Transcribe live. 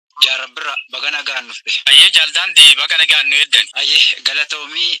Rabbirra bagana gaannufte. Ayyee Jaaldaan di bagana gaannu eddan. Ayyee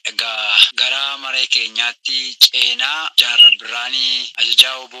galatoomii gara maree keenyaatti ceenaa Jaal Rabbirraanii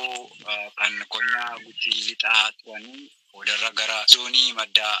Ajajaa oboo kan qonnaa guutii lixaa turanii odarra gara zoonii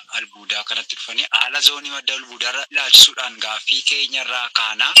madda Albuudaa kanatti dhufanii haala zoonii madda Albuudaa ilaalchisuudhaan gaaffii keenyarraa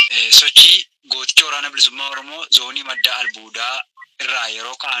kaana sochii gooticha waraana bilisummaa Oromoo zoonii madda Albuudaa irraa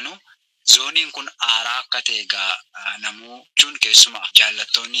yeroo kaanu zooniin kun aaraa akka ta'e namuu jechuun keessumaa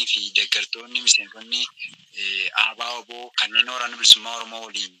jaallattoonni fi deeggartoonni miseensonni ABO kanneen waraana bilisummaa Oromoo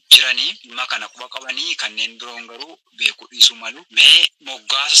waliin jiranii dhimma kana quba qabanii kanneen biroon garuu beekuu dhiisuu malu. Mee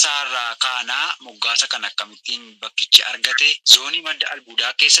moggaasa isaarraa kaanaa moggaasa kan akkamittiin bakkichi argate zoonii madda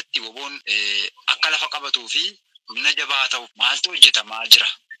Albuudaa keessatti WBO'n akka lafa qabatuu fi humna jabaa ta'u maaltu hojjetamaa jira?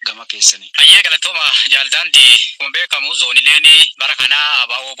 Gama keessanii. Ayyee galatooma Jaaldaan di kun beekamu zoonileen bara kana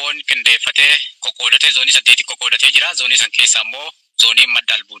WBO'n qindeeffatee qoqqoodatee zoonii 8 qoqqoodatee jira. Zoonii san keessa ammoo zoonii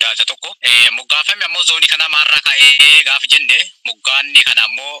madda Albuudaa isa tokko. Moggaafame ammoo zoonii kana maarraa ka'ee gaafa jenne moggaanni kana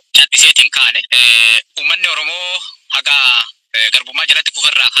ammoo calliseetiin kaane. Uummanni Oromoo haga garbummaa jalatti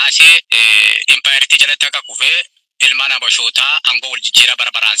kufirraa kaasee impaayiritii jalatti haga kufee ilmaan Habashootaa aangoo wal jijjiiraa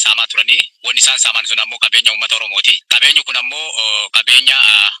bara baraan saamaa turanii wanni isaan saaman sun ammoo qabeenya uummata Oromooti. Qabeenyi kun ammoo qabeenya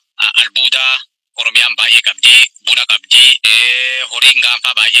albuudaa Oromiyaan baay'ee qabdi, buna qabdi, horiin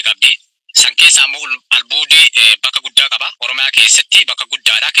gaanfaa baay'ee qabdi. San keessa ammoo albuudii bakka guddaa qaba. Oromiyaa keessatti bakka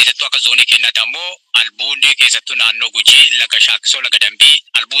guddaadha. Keessattuu akka zoonii keenyaatti ammoo albuudii keessattuu naannoo Gujii, laga Shaakisoo, laga Dambii,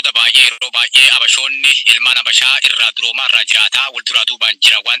 albuuda baay'ee yeroo baay'ee Habashoonni ilmaan Habashaa irraa duroomaa irraa jiraataa wal duraa duubaan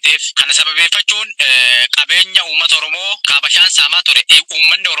jira waan ta'eef kana sababeeffachuun qabeenya uummata Oromoo Habashaan saamaa ture.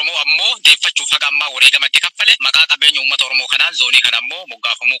 Uummanni Oromoo ammoo deeffachuuf haga ammaa wareegamatti kaffale. Maqaa qabeenya uummata Oromoo kanaan zoonii kana ammoo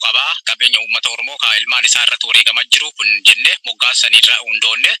moggaafamuu qaba. Qabeenya uummata Oromoo ka ilmaan isaa irratti wareegamaa jiru kun jenne moggaasaniirra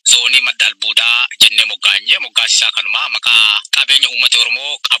hundoonne zoonii madda Albuudaa jenne moggaanye moggaasisaa kanuma maqaa qabeenya uummata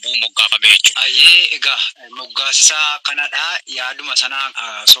Oromoo qabuu moggaafame jechuudha. Ayyee egaa moggaasisaa kanadha yaaduma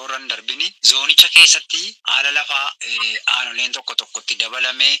sanaa sooran darbini zoonicha keessatti haala lafaa aanoleen tokko tokkotti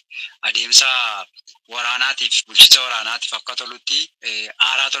dabalame adeemsa waraanaatiif bulchiinsa waraanaatiif akka tolutti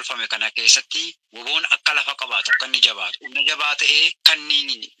aaraa tolfame kana keessatti WBO'n akka lafa qabaatu akka inni jabaatu humna jabaa ta'ee kan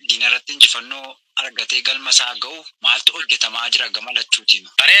diinarratti injifannoo argatee galma isaa ga'u maaltu hojjetamaa jira gama lachuutiin?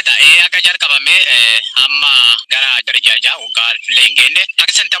 Bareeda akka jalqabame amma gara darajaa waggaa illee hin geenne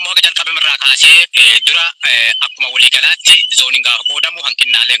akka sanatti ammoo akka jalqabamerraa kaasee dura akkuma waliigalaatti zooniin gaafa qoodamu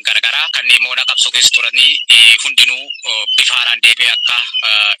hanqinnaaleen garaagaraa kanneen mooda qabsoo keessa turanii hundinuu bifa haaraan deebi'ee akka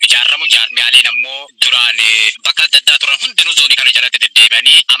ijaaramu jaarmiyaaleen ammoo duraan bakka adda addaa turan hundinuu zoonii kana jalatti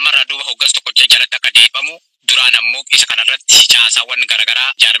deddeebi'anii ammarraa duuba hoggansa tokko jalatti akka deebi'amu duraan ammoo isa kanarratti caasaawwan garaagaraa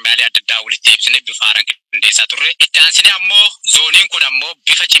jaarmiyaalee adda addaa walitti deebisnee bifa haaraan qindeessaa turre. Itti aansinee ammoo zooniin kun ammoo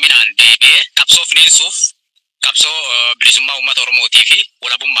bifa ciminaan deebi'ee qabsoo finiinsuuf qabsoo bilisummaa uummata Oromootii fi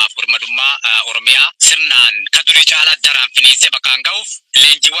walabummaaf birmadummaa Oromiyaa sirnaan ka durii caalaa daraan finiinsee bakkaan ga'uuf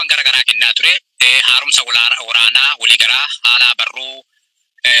leenjiiwwan garaagaraa kennaa ture. Haaromsa waraanaa waliigalaa haala barruu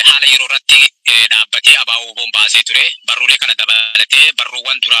haala yeroo irratti dhaabbatee WBO'n baasee ture. Barruulee kana dabalatee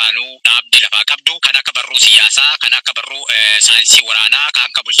barruuwwan duraanuu dhaabbii lafaa qabdu kan akka barruu siyaasaa, kan akka barruu saayinsii waraanaa, kan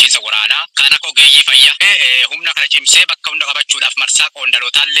akka bulchiinsa waraanaa, kan akka ogeeyyii fayyaa humna kana cimsee bakka hunda qabachuudhaaf marsaa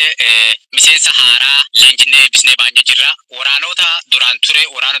qoondalootallee miseensa haaraa leenjinnee eebbisnee baay'ee jirra. Waraanota duraan ture,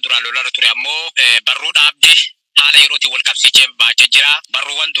 waraana duraan lolarra ture ammoo barruu dhaabbii haala yerootiin wal qabsiichee baachaa jira.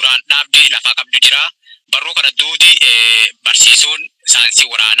 Barruuwwan duraan dhaabbii lafaa qabdu jira. Barruu kana duudi barsiisuun saayinsii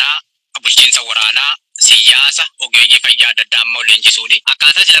waraanaa, bulchiinsa waraanaa, siyaasa, ogeeyyii fayyaa adda addaa ammoo leenjisuuni.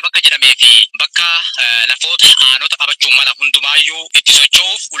 Akkaataa sila bakka jedhamee fi bakka lafoota aanota qabachuun mala hundumaayyuu itti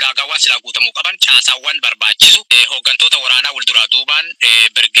socho'uuf ulaagaawwan silaa guutamuu qaban caasaawwan barbaachisu hooggantoota waraanaa wal duraa duubaan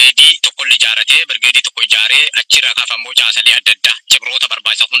birgeedii tokko ijaaratee birgeedii tokko ijaaree achirraa kaafammoo caasalee adda addaa jibroota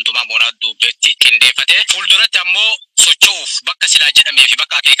barbaachisan hundumaa moonaa duubbeetti qindeeffatee fuulduratti ammoo socho'uuf bakka silaa jedhamee fi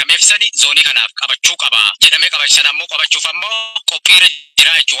bakka akeekameef sani zoonii kanaaf qabachuu qaba jedhamee qabachisan ammoo qabachuuf ammoo qophiirra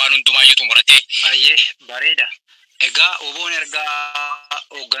jira jechuun waan hundumaayyuu xumurate. Ayyee bareeda. Egaa WBO'n ergaa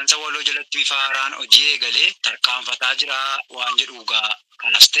hooggansa waloo jalatti bifa haaraan hojii eegalee tarkaanfataa jira waan jedhuugaa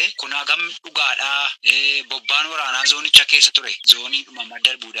kanaste kun hagam dhugaadhaa. Bobbaan waraanaa zoonicha keessa ture zoonii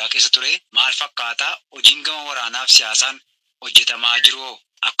madda Albuudaa keessa ture maal fakkaata hojiin gama waraanaaf siyaasaan hojjetamaa jiru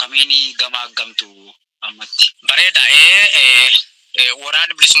akkamiin gama aggamtu ammatti? Bareeda.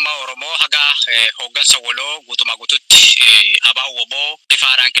 Waraanni bilisummaa Oromoo haga hooggansa waloo guutumaa guututti WBO bifa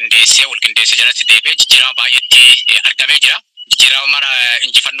haaraan qindeessee wal qindeessee jalatti deebi'ee jijjiirama baay'eetti argamee jira. Jijjiirama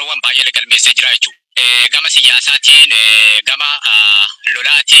injifannoowwan baay'ee galmeessee jira jechuudha. Gama siyaasaatiin gama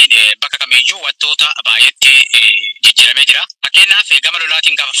lolaatiin bakka kamiyyuu wantoota baay'eetti jijjiiramee jira. Fakkeenyaaf gama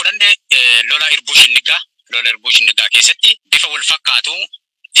lolaatiin gaafa fudhanne lola Irbuu Shinnigaa keessatti bifa wal fakkaatu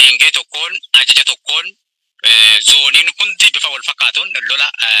Tiingee tokkoon ajaja tokkoon zooniin hundi bifa wal fakkaatuun lola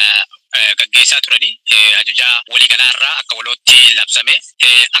gaggeessaa turanii ajajaa waliigalaarraa akka walootti labsame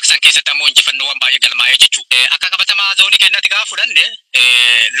aksan keessatti ammoo injifannoowwan baay'ee galmaa'ee jechuudha. Akka qabatamaa zoonii keenyatti gaafa fudhanne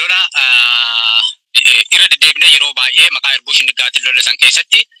lola irra deddeebine yeroo baay'ee maqaa Irbuu Shinnigaatiin lola san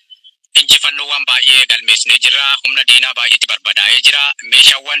keessatti injifannoowwan baay'ee galmeessinee jira. Humna diinaa baay'eetti barbadaa'ee jira.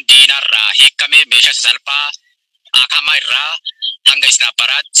 Meeshaawwan diinaarraa hiikkame meeshaa sasalphaa akamaa irraa hanga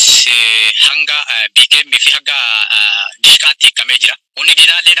isnaaparaatti hanga BKM fi hanga diishqaatti hiikamee jira. Humni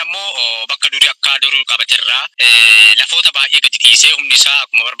diinaalleen ammoo bakka durii akka duruu qabaterraa lafoota baay'ee gadi dhiisee humni isaa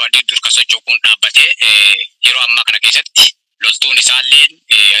akkuma barbaade dur kan socho'uun dhaabbatee yeroo ammaa kana keessatti loltuun isaalleen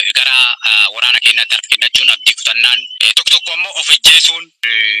gara waraana keenyaatti harka kennachuun abdii kutannaan tokko tokko ammoo of ejjeesuun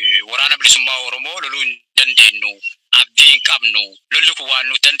waraana bilisummaa Oromoo loluu hin dandeenyu. Abdii hin qabnu lolli kun waan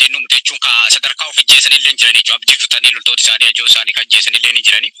nuti dandeenyu muteechuun sadarkaa of ejjeesanillee jiranii jechuudha. Abdii kutanii loltoota isaanii ajoo isaanii kan ejjeesanillee ni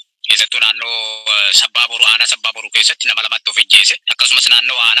jiranii. Keessattuu naannoo sabbaa boruu aanaa sabbaa boruu keessatti nama lamatti of ejjeese akkasumas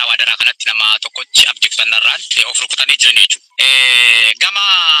naannoo aanaa waadaraa kanatti nama tokkotti abdii kutannarraan of rukutanii jiran jechuudha. Gama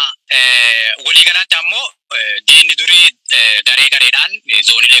waliigalaatti ammoo diinni durii garee gareedhaan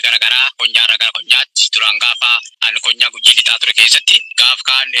zoonilee garaagaraa konyaarraa gara konyaatti duraan gaafa konyaa gujii lixaa ture keessatti gaaf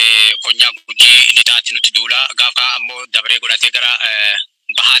kaan konyaa gujii lixaatti nutti duula gaaf kaan ammoo dabaree godhatee gara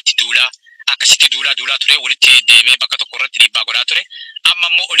bahaatti duula akkasitti duulaa ture walitti deemee bakka tokko irratti dhiibbaa godhaa ture. Amma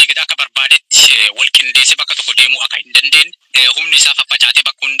ammoo olii gadi akka barbaadetti wal qindeessee bakka tokko deemuu akka hin dandeenye humni isaa faffacaatee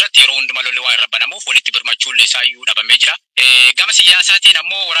bakka hundatti yeroo hundumaa lolli waa irra banamuuf walitti birmachuullee isaayyuu dhabamee jira. Gama siyaasaatiin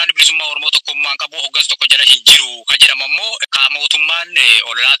ammoo waraanni bilisummaa Oromoo tokkummaan qabu hooggansa tokko jala hin jiru kan jedhamu ammoo mootummaan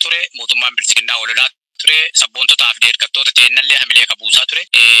ololaa ture mootummaan bilisiginnaa ololaa ture sabboontotaaf deeggartoota ta'ennallee hamilee qabuusaa ture.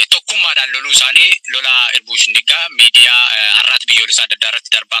 Tokkummaadhaan loluu isaanii lola Irbuu Shinnigaa miidiyaa har'aatti biyyoolessaa adda addaa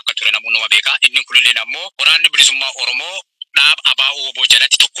irratti darbaa akka ture namoonni beeka. Inni kunilleen ammoo waraanni bilisummaa Oromoo dhaaba ABO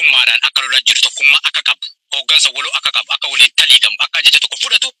jalatti tokkummaadhaan akka lolaa jiru tokkummaa akka qabu hooggansa waloo akka qabu akka waliin taliigamu akka ajaja tokko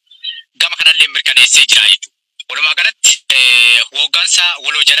fudhatu gama kanallee mirkaneessee jira jechuudha. Walumaa galatti hooggansa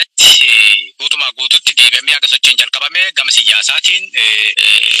waloo jalatti guutumaa guututti deebi'amee akka sochiin jalqabame gama siyaasaatiin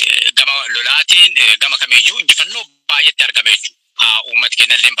gama lolaatiin gama kamiiyyuu injifannoo baay'eetti argame jechuudha. Uummati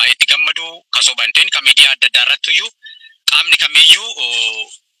keenyallee baay'eetti gammadu kasoo banteen kan miidiyaa adda addaa irrattiyyuu qaamni kamiiyyuu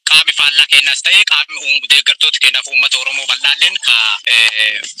qaamni faallaa keenyaas ta'ee qaamni deeggartoota keenyaaf uummata Oromoo bal'aalleen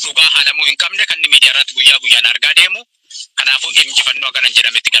dhugaa haalamuu hin qabne kan miidiyaa irratti guyyaa guyyaan argaa deemu. Kanaafuu injifannoo akkanan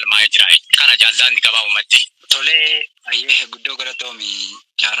jedhametti galmaa'ee jira. Kana jaallaan ni qabaa uummatti. Tolee, ayyee guddoo galatoomi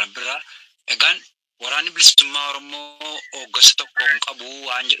Rabbirra. Egaan waraanni bilisummaa Oromoo hooggansa tokko hin qabu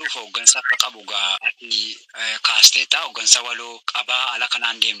waan jedhuuf hooggansa akka qabu ati kaasteetta hooggansa waloo qabaa ala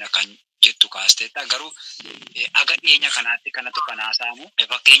kanaan deemna kan jettu kaasteetta garuu aga dhiyeenya kanaatti kanatu kan haasa'amu.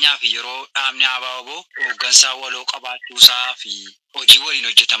 Fakkeenyaaf yeroo dhaabni ABO hooggansa waloo qabaachuusaa fi hojii waliin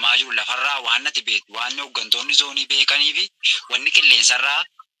hojjetamaa jiru lafarraa waan ati beektu waan hooggantoonni zoonii beekanii fi wanni qilleensarraa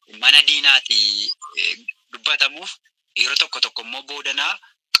mana diinaati dubbatamuuf yeroo tokko immoo boodanaa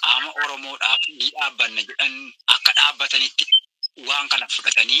qaama Oromoodhaaf ni dhaabbanna jedhan akka dhaabbatanitti waan kana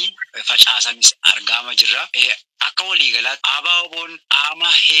fudhatanii facaasanis argama jirra. Akka waliigalaatti ABO'n qaama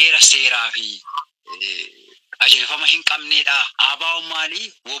heera seeraa fi qajeelfama hin qabneedha. ABO'n maali?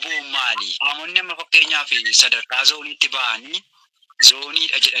 WBO'n maali? Qaamonni amma fakkeenyaaf sadarkaa zooniitti ba'anii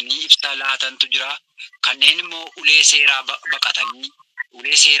zooniidha jedhanii ibsa laatantu jira. Kanneen immoo ulee seeraa baqatanii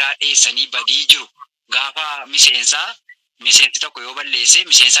ulee seeraa dheessanii badii jiru. Gaafa miseensi tokko yoo balleesse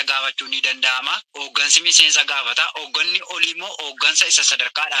miseensa gaafachuu ni danda'ama. Hooggansi miseensa gaafata. Hoogganni olii immoo hooggansa isa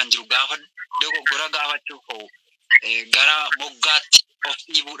sadarkaadhaan jiru gaafa dogoggora gaafachuuf ka'u gara moggaatti of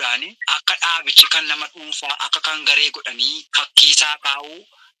dhiibuudhaan akka dhaabichi kan nama dhuunfaa akka kan garee godhanii fakkiisaa kaa'uu.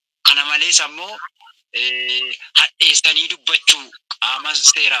 Kana malees ammoo hadheessanii dubbachuu qaama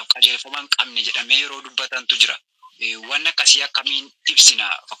seeraaf qajeelfama hin qabne jedhamee yeroo dubbatantu jira. Waan akkasii akkamiin ibsina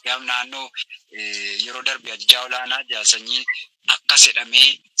fakkeenyaaf naannoo yeroo darbe ajajaa olaanaa jaalsanyii akkas jedhamee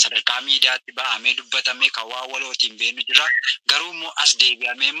sadarkaa miidiyaatti ba'amee dubbatamee kan waa walootiin beenu jira. Garuu immoo as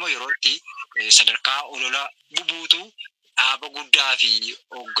deebi'amee immoo yerootti sadarkaa olola bubuutu dhaaba guddaa fi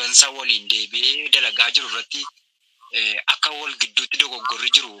hooggansa waliin deebi'ee dalagaa jiru irratti akka wal gidduutti dogoggorri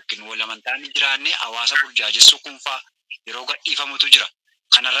jiru yookiin wal amantaan hin jiraanne hawaasa burjaajessuu kunfaa yeroo gadhiifamutu jira.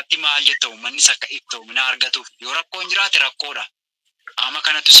 Kanarratti maal jetta uummannis akka iftoomina argatuuf yoo rakkoon jiraate rakkoodha. Qaama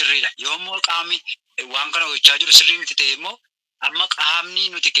kanatu sirriidha. Yoo immoo qaamni waan kana hojjechaa jiru sirrii miti ta'e immoo amma qaamni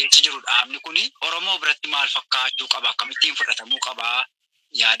nuti keessa jiru dhaabni kuni Oromoo biratti maal fakkaachuu qaba akkamittiin fudhatamuu qaba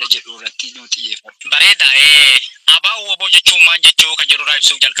yaada jedhu irratti nu xiyyeeffatu. Bareeda. ABO jechuun maal jechuu kan jedhu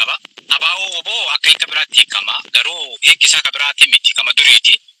ibsuuf jalqaba. ABO akka hiika biraatti hiikama garuu hiikki isaa kan biraatti miti kama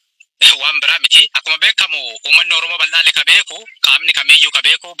duriiti. waan biraa miti. Akkuma beekamu uummanni Oromoo bal'aan ka beeku qaamni kamiyyuu ka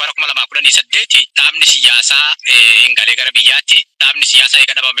beeku bara 2018 dhaabni siyaasaa hin galee gara biyyaatti dhaabni siyaasaa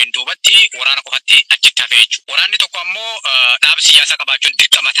eega dhabameen duubatti waraana qofatti achitti hafee jechuudha. Waraanni tokko ammoo dhaaba siyaasaa qabaachuun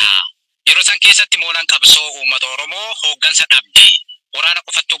dirqama ta'a. Yeroo san keessatti moonaan qabsoo uummata Oromoo hooggansa dhabde waraana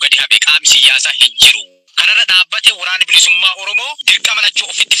qofattuu gadi hafee qaamni siyaasaa hin jiru. Kanarra dhaabbate waraanni bilisummaa Oromoo dirqama lachuu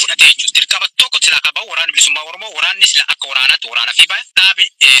ofitti fudhatee jechuudha. Dirqama tokko silaa qabu waraanni bilisummaa Oromoo waraanni sila akka waraanaatti waraana fi dhaabi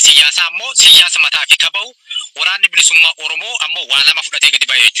siyaasaa ammoo siyaasa mataa fi qabu waraanni bilisummaa Oromoo ammoo waa lama fudhatee gadi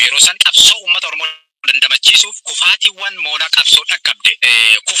ba'e jechuudha. Yeroo san qabsoo uummata Oromoo dandamachiisuuf kufaatiiwwan moonaa qabsoo dhaqqabde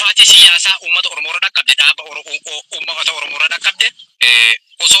kufaatii siyaasaa uummata Oromoo irra dhaqqabde dhaaba uummata Oromoo irra dhaqqabde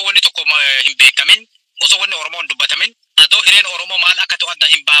osoo wanni tokko hin beekamin osoo wanni Oromoo hin dubbatamin adoo hireen Oromoo maal akka ta'u adda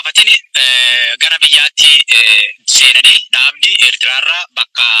hin baafatin gara biyyaatti seenanii dhaabdi Eertiraarraa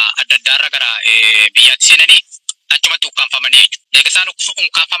bakka adda addaarra gara biyyaatti seenanii achumatti ukkaanfamanii jechuudha. Eega isaan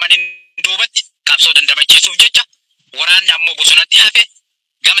ukkaanfamaniin duubatti qabsoo dandamachiisuuf jecha waraanni ammoo bosonatti hafe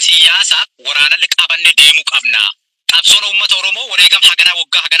gama siyaasaa waraanallee qabannee deemuu qabna. Qabsoon uummata Oromoo wareegama haganaa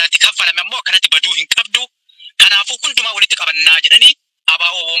waggaa haganaatti kaffalame ammoo akkanatti baduu hin qabdu. Kanaafuu hundumaa walitti qabannaa jedhanii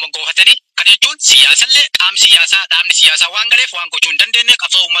ABO goofatanii kan jechuun siyaasallee qaamni siyaasaa dhaabni siyaasaa waan galeef waan gochuu hin dandeenye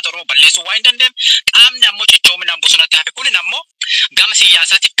qabsoo uummata Oromoo balleessuu waan hin dandeenye qaamni ammoo cichoominaan bosonatti hafe kun ammoo gama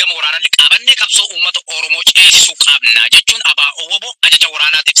siyaasaatiif gama waraanallee qabannee qabsoo uummata Oromoo ceesisuu qabna jechuun ABO ajaja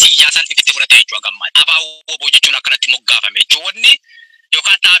waraanaatiif siyaasaan ifitti fudhatee jechuudha gammaadha. ABO jechuun akkanatti moggaafame jechuun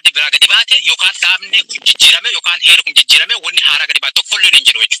yookaan dhaabdi biraa gadi baate yookaan dhaabni jijjiirame yookaan heerri kun jijjiirame wanni haaraa gadi baate tokkollee hin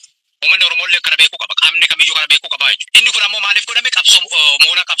jiru jechuudha. Uummanni Oromoollee kana beekuu qaba. Qaamni kamiyyuu kana beekuu qaba jechuudha. Inni kun ammoo maaliif godhame qabsoo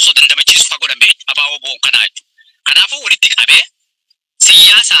moona qabsoo dandamachiisuuf ka godhame jechuudha. ABO kanaa jechuudha. Kanaafuu walitti qabee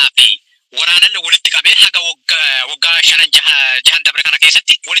siyaasaa fi waraanallee walitti qabee haga waggaa jahan dabre kana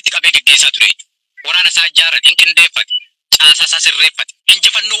keessatti walitti qabee gaggeessaa ture jechuudha. Waraana isaa ijaarrate hin qindeeffate caasaa isaa sirreeffate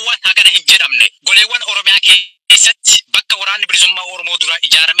injifannoowwan hagana hin jedhamne goleewwan Oromiyaa keessatti bakka waraanni bilisummaa Oromoo duraa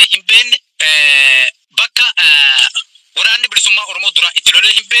ijaaramee hin beekne bakka waraanni bilisummaa Oromoo duraa itti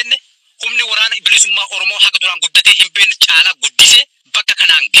lolee hin beekne humni waraana bilisummaa Oromoo haga duraan guddatee hin beekne caalaa guddisee bakka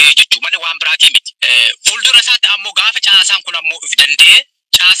kanaan ga'ee jechuudha malee waan biraatii miti. Fuuldura isaatti ammoo gaafa caasaan kun ammoo if danda'ee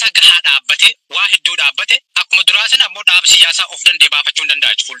caasaa gahaa dhaabbate waa hedduu dhaabbate akkuma duraasin ammoo dhaaba siyaasaa of danda'ee baafachuu hin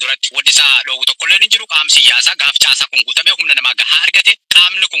danda'a fuulduratti wanti isaa dhoowwu tokkollee hin jiru qaamni siyaasaa gaafa caasaa kun guutamee humna namaa gahaa argate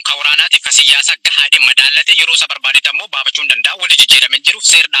qaamni kun ka waraanaatiif ka siyaasaa gahaadhee madaallate yeroo isa barbaadetti ammoo baafachuu hin danda'a wali jijjiirame hin jiru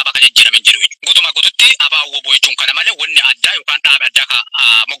seera dhaabaa ka jijjiirame hin jiru guutumaa guututti ABO jechuun kana malee wanni addaa yookaan dhaaba addaa ka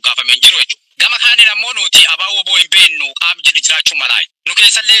moggaafame hin jiru jechuudha. Gama kaaniin ammoo nuti ABO hin beeknu qaamni jedhu jiraachuu malaa nu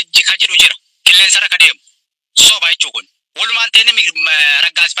keessallee ka jedhu jira qilleensarra ka deemu soba jechuu kun walumaan ta'ee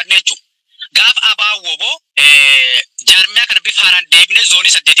raggaasifannee jechuudha. Gaafa ABO jaarmiyaa kana bifa haaraan deebinee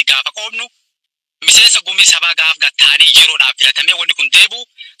zoonii 8 gaafa qoobnu miseensa gumii sabaa gaafa gattaanii yeroodhaaf filatamee wanni kun deebi'u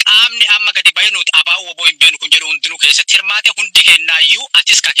qaamni amma gadi bahee nuti ABO hin beeknu kun jedhu hundinuu keessatti hirmaate hundi kennaayyuu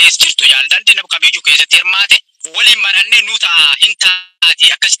atis ka keessa jirtu yaaldandi nama kamiyyuu keessatti hirmaate waliin marannee nu ta'a hin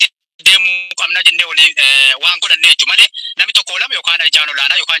taati akkasitti deemuu qabna jennee waliin waan godhanne jechuudha malee namni tokko lama yookaan Ajajaan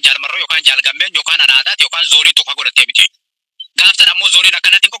olaanaa yookaan Jaalmarroo yookaan Jaalgammeen yookaan Anaataati yookaan zoonii tokko godhattee miti. Gaafsan ammoo zooniin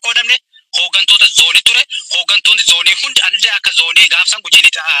akkanatti hin qoqqoodamne hooggantoota zoonii ture hooggantoonni zoonii hundi adda akka zoonii gaafsan gujii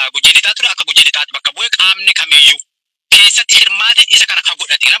lixaa ture akka gujii lixaatti bakka bu'ee qaamni kamiyyuu keessatti hirmaate isa kana ka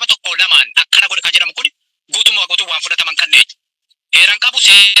godhate nama tokko lamaan akkana godhe ka jedhamu kun guutumaa guutuu waan fudhataman qabne jechuudha. Heeran qabu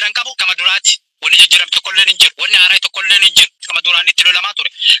seeran qabu kama duraatti wanni jijjiirame tokkolleen hin jiru wanni haaraa tokkolleen hin jiru kama duraan itti lolamaa ture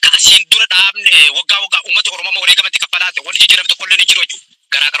ka asiin dura dhaabne waggaa uummata Oromoo wareegamatti kaffalaate wanni jijjiirame tokkolleen hin jiru jechuudha.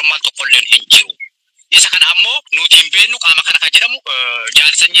 Garaagarummaan tokkolleen hin jiru. Isa kana ammoo nuti hin beeknu qaama kana ka jedhamu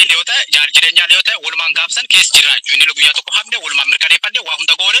jaal sanyii yoo ta'e jaal jireenyaa yoo ta'e walumaan gaafsan keessa jirra jechuudha. Inni guyyaa tokko hafne walumaan mirkaneeffanne waa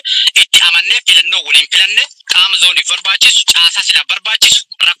hunda goone itti amannee filannoo waliin filanne qaama zooniif barbaachisu caasaa sila barbaachisu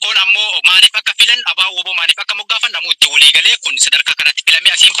rakkoon ammoo maaliif akka filan ABO maaliif akka moggaafan namuu itti walii galee kun sadarkaa kanatti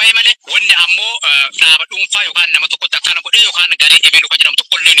filamee asiin bahe malee wanni ammoo dhaaba dhuunfaa yookaan nama tokkotti akkana godhee yookaan garee ebeelu ka jedhamu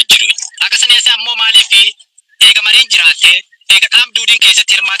tokkollee hin jiru. Akka saneessa ammoo maaliif eega mariin jiraatte eega qaam duudiin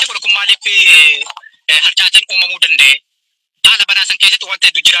keessatti hirmaate godhe kun maaliif harcaatiin uumamuu danda'e haala banaa san keessatti wanta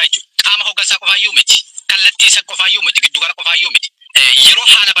hedduu jira jechuudha. Qaama hooggansaa qofaayyuu miti kallattii isa qofaayyuu miti giddugala qofaayyuu miti. Yeroo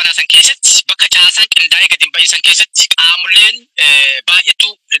haala banaa san keessatti bakka caasaan qindaa'ee gadi hin ba'isan keessatti qaamoleen baay'eetu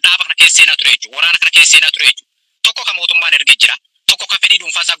dhaaba kana keessa seenaa ture jechuudha. Waraana kana keessa seenaa ture jechuudha. Tokko ka mootummaan ergee jira tokko ka fedhii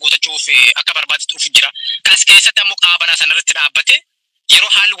dhuunfaasaa guutachuuf akka barbaadetti dhufu jira. Kas keessatti ammoo qaama banaa sana irratti dhaabbate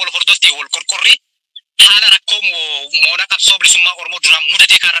yeroo haalli wal hordoftii wal qorqorrii haala rakkoo moona qabsoo bilisummaa Oromoo duraan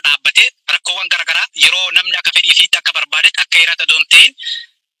mudatee kaarra dhaabbate rakkoowwan garaagaraa yeroo namni akka fedhii fi akka barbaadetti akka hiraata doon ta'in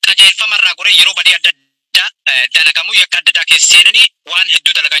qajeelfamarraa goree yeroo badii adda addaa dalagamu yakka adda addaa keessa seenanii waan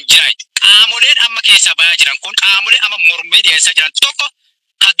hedduu dalagan jira jechuudha. Qaamoleen amma keessa bayaa jiran kun qaamolee amma mormii dhiyeessaa jiran tokko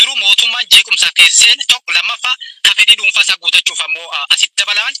kaduru mootummaan jeequmsaa keesseen tokko lammaffaa kafedii dhuunfaa isaa guutachuuf ammoo asitti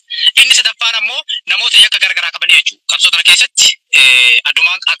dabalan inni sadaffaan ammoo namoota yakka garagaraa qaban jechuudha. Qabsoo kana keessatti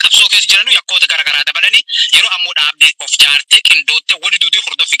adumaan qabsoo keessa jiran yakkoota garagaraa dabalanii yeroo ammoo dhaabbii of jaartee qindoottee wani duudii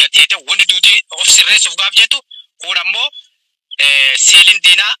hordofii gateete wani duudii of sirreessuuf gaaf jettu kun ammoo seeliin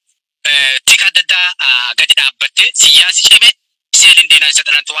diinaa tika adda addaa gadi dhaabbattee siyaasi cimee seeliin diinaa isa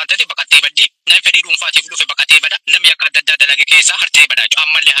dhalantu waan ta'eef baqattee baddi namni fedhii dhuunfaatiif dhufe baqattee bada namni akka adda addaa dalage keessa hartee badaa jiru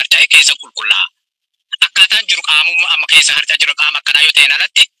ammallee harcaa'ee keessa qulqullaa'a. Akkaataan jiru qaamummaa amma keessa harcaa jiru qaama akkanaa yoo ta'een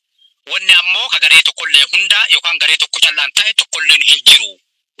alatti wanni ammoo ka garee tokkollee hundaa yookaan garee tokko callaan ta'e tokkollee hin jiru.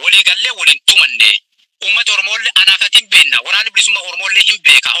 Waliigallee waliin tumanne uummata Oromoolee anaafatiin beenna waraanni bilisummaa Oromoolee hin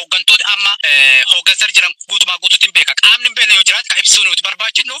beeka hooggantoota amma hooggansar jiran guutumaa guutuutti hin beeka qaamni hin beekne yoo jiraatu ka ibsuu nuti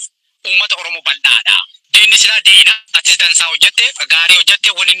barbaachifnuuf uummata Oromoo bal'aadha. Diinni silaa diina atis dansaa hojjette gaarii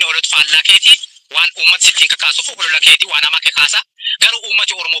hojjette wanni inni olotu faallaa keeti waan uummata sittiin kakaasuuf olola keeti waan hamaa kee kaasa garuu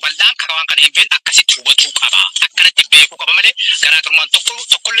uummati Oromoo bal'aan kaka waan kana hin beekne akkasitti hubachuu qaba akkanatti beekuu qaba malee garaagarummaan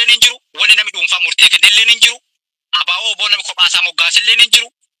tokkolleen hin jiru wanni namni dhuunfaa murtee kennelleen hin jiru abaa'oo oboo namni kophaasaa moggaasilleen hin jiru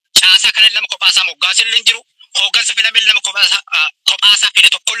caasaa kana nama kophaasaa moggaasilleen hin jiru hooggansa filamee nama kophaasaa fide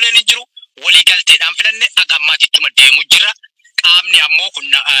tokkolleen hin jiru waliigalteedhaan filanne akka ammaatittuma deemu jira. Qaamni ammoo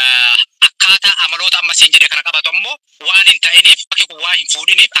kun akkaataa amaloota amma siin jedhee kana qabatu ammoo waan hin ta'iniif bakki kun waan hin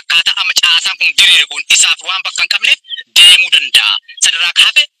fuudhiniif akkaataa amma caasaan kun diriire kun isaaf waan bakka hin qabneef deemuu danda'a. Sadarraa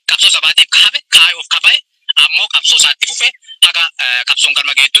kaafe qabsoo sabaatiif kaafe kaayoof kabaye ammoo qabsoo isaatti fufe haga qabsoon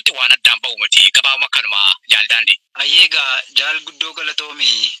galma geettutti waan addaan ba'u miti gabaabuma kanuma jaaldaandi. Ayyeegaa jaal guddoo galatoomi.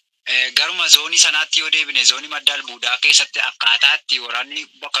 Garuma zoonii sanaatti yoo deebine zoonii madda Albuudaa keessatti akkaataatti waraanni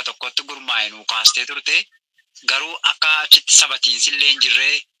bakka tokkotti gurmaa'e nu kaastee turte. Garuu akka achitti sabatiinsillee hin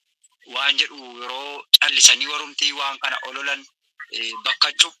jirree waan jedhu yeroo callisanii warumtii waan kana ololan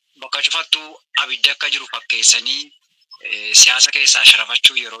bakka cufattuu abidda akka jiru fakkeessanii siyaasa keessaa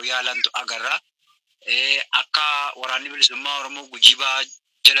sharafachuuf yeroo yaalantu agarra. Akka waraanni bilisummaa Oromoo Gujii ba'aa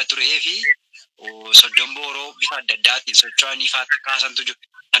jala turee fi soddon booroo bifa adda addaatiin socho'anii faatti kaasantu jiru.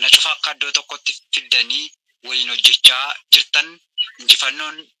 Kana cufa akka iddoo tokkotti fiddanii waliin hojjechaa jirtan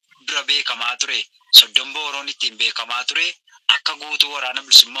injifannoon dura beekamaa ture. Soddon booroon ittiin beekamaa ture akka guutuu waraana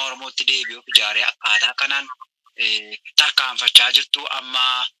bilisummaa Oromootti deebi'uuf ijaaree akkaataa kanaan tarkaanfachaa jirtu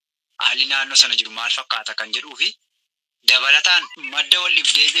amma haalli naannoo sana jiru maal fakkaata kan jedhuu fi dabalataan madda wal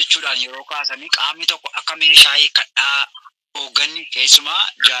dhibdee jechuudhaan yeroo kaasanii qaamni tokko akka meeshaa hiikkadhaa hoogganni keessumaa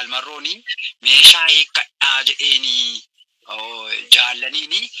jaalmarroonii meeshaa hiikkadhaa jedheeni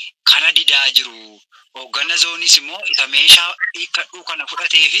jaallaniini kana didaa jiru. Hoogganna zooniis immoo isa meeshaa hiikkadhuu kana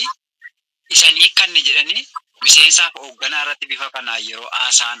fudhatee fi isanii kanne jedhanii miseensaaf hoogganaa irratti bifa kanaa yeroo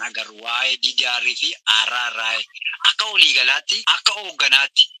haasaan agarru waa'ee DDR fi RRI akka waliigalaatti akka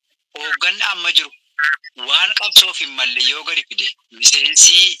hoogganaatti hoogganni amma jiru waan qabsoof hin malle yoo gadi fide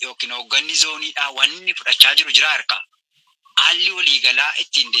miseensi yookiin hoogganni zooniidhaa wanni fudhachaa jiru jira harka haalli waliigalaa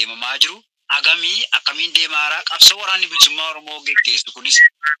ittiin deemamaa jiru agamii akkamiin deemaaraa qabsoo waraanni bilisummaa Oromoo geggeessu kunis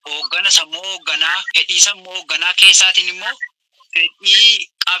hooggana sammuu hoogganaa fedhii sammuu hoogganaa keessaatiin immoo fedhii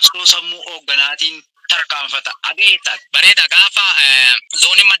qabsoo sammuu hoogganaatiin tarkaanfata ageettaati. Bareeda gaafa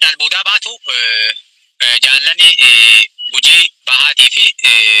zoonii madda Albuudaa baatu jaallani Gujii bahaatii fi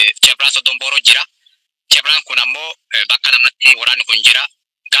Cebraan soddon booroo jira. Cebraan kun ammoo bakka lamatti waraanni kun jira.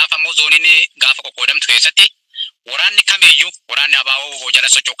 Gaafa ammoo zooniin gaafa qoqqoodamtu keessatti waraanni kamiyyuu waraanni abaaboo jala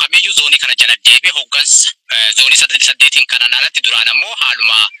socho'u kamiyyuu zoonii kana jala deebi'ee hooggansa zoonii 8 kanaan alatti duraan ammoo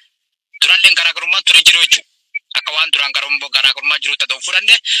haaluma duralleen garaagarummaan ture jiru jechuudha. Akka waan duraan garaagarummaa jiru ta'uu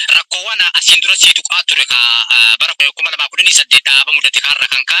fudhanne rakkoowwan asiin dura siitu ture bara 2018 dhaaba mudate kaarra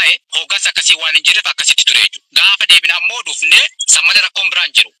kan kaa'e hooggansa akkasii waan hin jirreef akkasitti ture jechuudha. Gaafa deebina ammoo dhufne sammalee rakkoon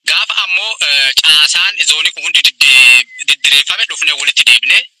biraan jiru. Gaafa ammoo caasaan zoonii kun hundi diddireeffame dhufne walitti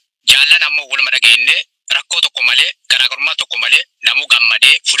deebine jaallan ammoo waluma dhageenye rakkoo tokko malee garaagarummaa tokko malee namuu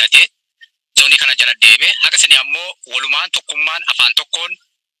gammadee fudhatee zoonii kana jala deebe haga sanii ammoo walumaan tokkummaan afaan tokkoon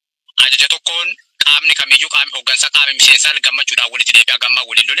ajaja tokkoon qaamni kamiyyuu qaamni hooggansa qaamni miseensaa gammachuudhaan walitti deebi'aa gammaa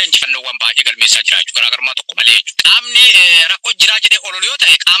waliin lolee injifannoowwan baay'ee galmeessaa jira jechuudha. Garaagarummaa tokko malee jechuudha. Qaamni rakkoo jiraa jedhee ololu yoo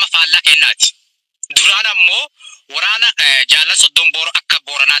ta'e qaama faallaa kennaati. Duraan ammoo waraana jaallan soddon booroo akka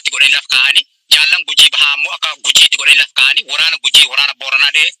booranaatti godhanii laf kaa'anii jaallan Gujii bahaa ammoo akka Gujiitti godhanii laf kaa'anii waraana Gujii waraana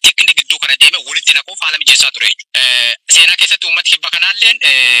booranaa dhee tikni gidduu kana deeme walitti naquuf haala mijeessaa ture jechuudha. Seenaa keessatti uummati kibba kanaalleen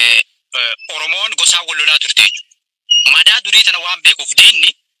Oromoon gosaan wal lolaa turte jechuudha. Madaa durii tana waan beekuuf diinni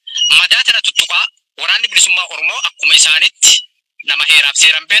madaa tana tuttuqaa waraanni bilisummaa Oromoo akkuma isaanitti nama heeraaf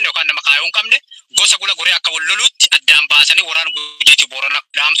seeran beekne yookaan nama kaayoo hin qabne gosa gula goree akka wal loluutti addaan baasanii waraana Gujiitti boorana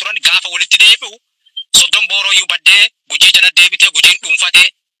dhaam turan gaafa walitti deebi'u soddon booroo iyyuu baddee Gujii jala deebitee Gujiin dhuunfatee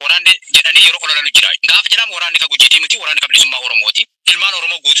waraanni jedhanii yeroo ololan jira. Gaafa jedhamu waraanni ka gujiitii miti waraanni ka bilisummaa Oromooti. Ilmaan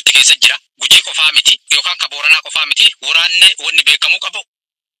Oromoo guututti keessa jira. Gujii qofaa miti yookaan ka Booranaa qofaa miti. Waraanni wanni beekamuu qabu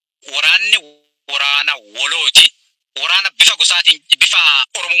waraanni waraana wolooti. Waraana bifa gosaatiin bifa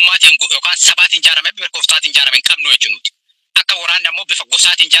Oromummaatiin yookaan sabaatiin ijaarame bifa koftaatiin ijaarame hin qabnu jechuuti. Akka waraanni ammoo bifa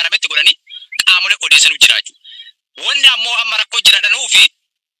gosaatiin ijaarametti godhanii qaamolee odeessanuu jiraachuu. Wanni ammoo amma rakkoo jiradhanuu fi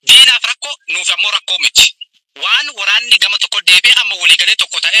diinaaf rakkoo nuuf ammoo rakkoo miti. Waan waraanni gama tokko deebi'ee amma waliigalee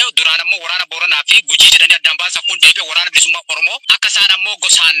tokko ta'ee duraan ammoo waraana Booranaa fi Gujii jedhanii addaan baasan kun deebi'ee waraana bilisummaa Oromoo akka isaan ammoo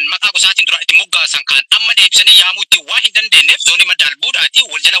gosaan maqaa gosaatiin dura itti moggaasan kan amma deebisanii yaamuu itti waan hin dandeenyeef zoonii madda Albuudaati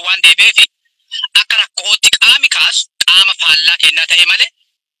wal jala waan deebi'eef akka rakkootti qaami kaasu qaama faallaa kennaa ta'e malee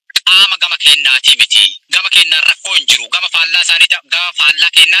qaama gama kennaati miti. Gama kennaan rakkoo hin jiru. Gama faallaa isaanii gama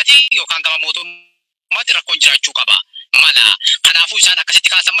faallaa kennaati yookaan gama mootummaatti rakkoo jiraachuu qaba. Mala kanaafuu isaan akkasitti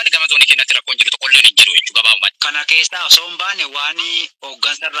kaasan malee gama zoonii kennatti rakkoon jiru tokkolleen hin jiru jechuudha gabaabumatti. Kana keessaa osoo hin baane waan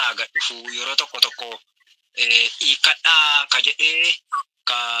hooggansarraa gadhiifu yeroo tokko hiikadhaa ka jedhee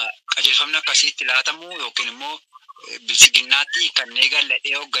qajeelfamni akkasiitti laatamu yookiin immoo bilisiginnaatti kannee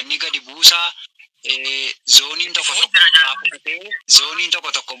galladhee hoogganni gadi buusaa zooniin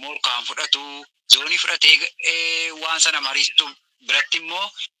tokko tokko morkaan fudhatu zoonii fudhatee waan sana mariisitu biratti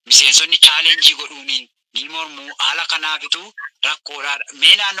immoo miseensonni chaalenjii godhuuniin ni mormuu haala kanaafitu rakkoodha.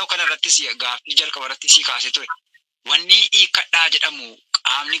 Mee naannoo kanarrattis gaaffii jalqaba irratti si kaasee ture. Wanni hiikadhaa jedhamu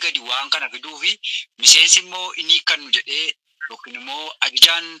qaamni gadi waan kana fiduu fi miseensi immoo inni hiikkannu jedhee yookiin immoo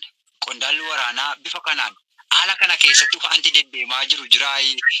ajajaan qondaalli waraanaa bifa kanaan haala kana keessatti wanti deddeemaa jiru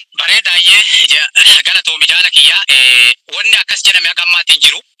jiraayi. Bareedaayyee galatoomi jaala kiyyaa wanni akkas jedhame akka ammaatiin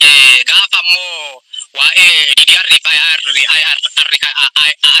jiru gaafa ammoo waa'ee DDR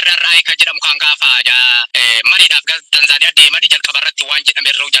ka jedhamu kan gaafa mariidhaaf Tanzaaniyaa deemanii jalqaba irratti waan jedhame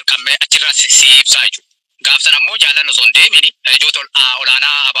irra jalqabee achirraa si ibsaa jechuudha. Gaafsan ammoo jaallan osoo hin deemini ijoota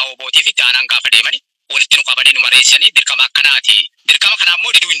olaanaa abaaboo bootii fi aanaan gaafa deemanii walitti nu qabanii nu mareessanii dirqama akkanaati. Dirqama kana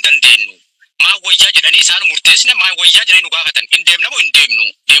ammoo diduu hin dandeenyu. Maa wayyaa jedhanii isaan murteessine maa wayyaa jedhanii nu gaafatan hin deemna moo hin deemnu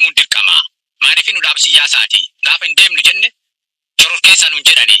deemuun dirqama. Maaliif nu dhaab siyaasaati. Gaafa hin deemnu jenne shoror keessa nuun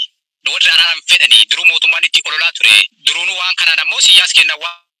jedhanii warri araaraan fedhanii duruu mootummaan itti ololaa ture. Duruunu waan kanaan ammoo siyaas kenna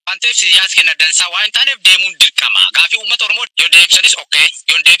waan ta'eef siyaas kenna dansaa waan hin taaneef deemuun dirqama. Gaafii uummata Oromoo yoo deebisanis okkee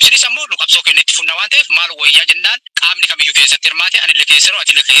yoo deebisanis ammoo nu qabsoo kenna itti funna waan ta'eef maal wayyaa jennaan qaamni kamiyyuu keessatti hirmaate anillee keessa jiru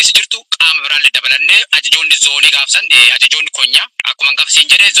atillee keessa jirtu qaama biraallee dabalannee ajajoonni zoonii gaafsan ajajoonni konyaa akkuma gaafasiin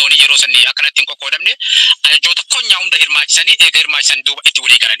jedhee zoonii yeroo sanni akkanatti hin qoqqoodamne ajajoota konyaa hunda hirmaachisanii eega hirmaachisan duuba itti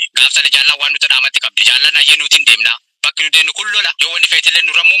walii galanii gaafsan jaallan waan nuti dhaamatti qabdi jaallan ayyee nuti hin deemna. Bakki nu deemnu kun lola yoo wanni feetillee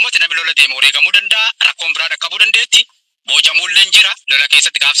nu rammuu ummati namni lola deeme wareegamuu danda'a rakkoon biraa dhaqqabuu dandeetti. Boojamuullee jira lola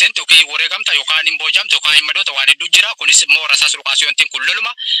keessatti gaafseen yookiin wareegamta yookaan hin boojamta yookaan hin madoota waan hedduu jira kunis immoo rasaas luqaasiyoontiin kun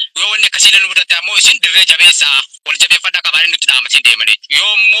loluma yoo wanni akkasiilee nu mudate ammoo isin dirree jabeessaa wal jabeeffadhaa qabaanii nutti dhaamatiin deemanii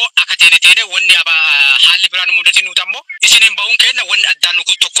yoo immoo akka teene wanni haalli biraa nu mudatiin nuti ammoo isin hin ba'uun kenna wanni addaan nu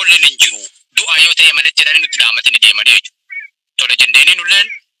tokkollee hin jiru du'aa yoo ta'e malee jedhanii nutti dhaamatanii deemanii jechuudha. Tola jenneenii nulleen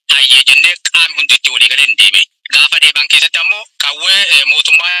hayyee jennee qaamni hundi itti walii galee hin deeme. Gaafa deeban keessatti ammoo qawwee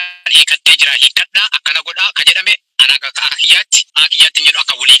mootummaan hiikattee jira hiikadhaa akkana godhaa ka jedhame akiyyaatti jedhu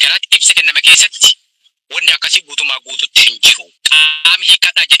akka walii galaatti ibsa kenname keessatti wanni akkasii guutumaa guututti hin jiru. Qaami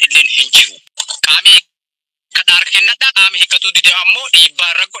hiikadhaa jedhilleen hin jiru. Qaami hiikadhaa harka kennadhaa qaami hiikkatuu dide ammoo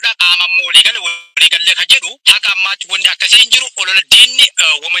dhiibbaa irra godhaa qaama ammoo waliigallee ka jedhu haga ammaatti wanni akkasii hin jiru olola diinni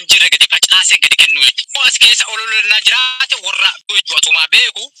waman jirre gadi facaasee gadi kennu jechuudha. As keessa olola jiraate warra jechuudha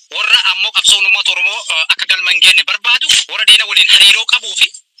beeku warra ammoo qabsoon uummata Oromoo akka galma hin geenye barbaadu warra diina waliin hariiroo qabuu fi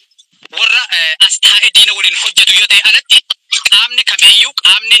warra as taa'ee diina waliin hojjetu yoo ta'e alatti qaamni kamiyyuu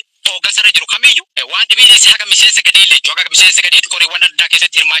qaamni hooggansarra jiru kamiyyuu waan dhibiinis haga miseensa gadii jechuudha. Haga miseensa gadiitti koreewwan addaa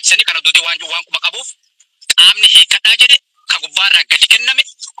keessatti hirmaachisanii kana duudee waan quba qabuuf qaamni hiikadhaa jedhe ka gubbaarraa gadi kenname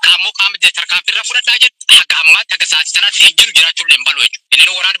kaammoo qaamni tarkaanfiirra fudhadhaa jedhe haga ammaatti haga sa'aatii sanaatti hin jiru jiraachuullee hin balu jechuudha.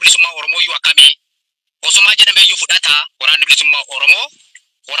 Inni waraana bilisummaa Oromoo iyyuu akkamii osumaa jedhame iyyuu fudhataa waraanni bilisummaa Oromoo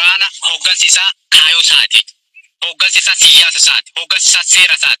waraana hooggansi isaa kaayoo isaati. Hooggansi isaa siyaasa isaati. Hooggansi isaa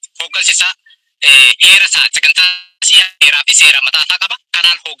seera isaati. Hooggansi isaa heera isaati. Sagantaa seeraa fi seera mataa isaa qaba.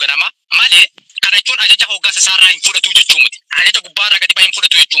 Kanaan hoogganama malee kana jechuun ajaja hooggansa isaarraa hin fudhatu jechuu miti. Ajaja gubbaarraa gadi ba'e hin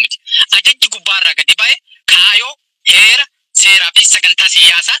fudhatu jechuu miti. Ajajji gubbaarraa gadi ba'e kaayoo heera seeraa fi sagantaa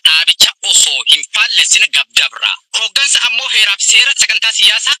siyaasaa dhaabicha osoo hin faallessine gabdabra. Hooggansa ammoo heeraa fi seera sagantaa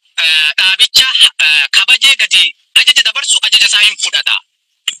siyaasaa dhaabicha kabajee gadi ajaja dabarsu ajaja isaa hin fudhata.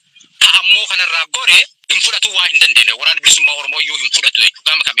 Ammoo kanarraa gore hin fudhatu waa hin dandeenye waraana bilisummaa Oromoo iyyuu hin fudhatu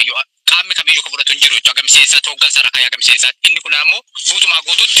jechuudha. Qaamni kamiyyuu ka fudhatu hin jiru jechuudha. Gamseensaa hooggansa rakkaya gamseensaa inni kun ammoo guutumaa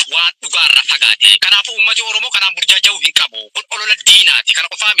guututti waan dhugaarraa fagaate. Kanaafuu uummati Oromoo kanaan burjaaja'uu hin qabu. Kun olola diinaati. Kana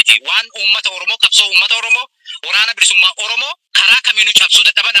qofaa miti. Waan uummata Oromoo qabsoo uummata Oromoo waraana bilisummaa Oromoo karaa kamiinuu cabsuu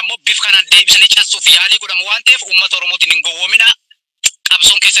dadhaban ammoo bif kanaan deebisanii cabsuuf yaalii godhamu waan ta'eef uummata Oromootiin hin gowwoomina.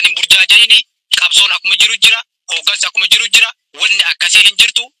 Qabsoon keessan hin burjaaja'ini. Qabsoon akkuma jiru jira. Hoggansi akkuma jiru jira. Wanni akkasii hin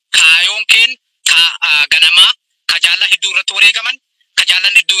jirtu. Kaayoon keen ka ganamaa ka jaalla hedduu irratti wareegaman ka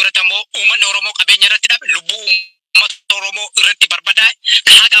jaallan hedduu irratti ammoo uummanni Oromoo qabeenya irratti dhabe lubbuu uummata Oromoo irratti barbadaa'e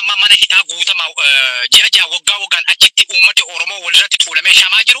haga amma mana hidhaa guutama ji'a waggaan achitti uummati Oromoo walirratti tuulamee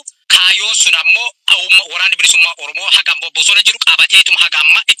shamaa jiru. Kaayoon sun ammoo waraanni bilisummaa Oromoo haga ammoo bosona jiru qabateetum haga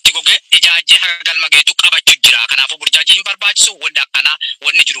amma itti gogee ijaajjee haga galma geetu qabachuu jira. Kanaafuu burjaajii hin barbaachisu. Wanni akkanaa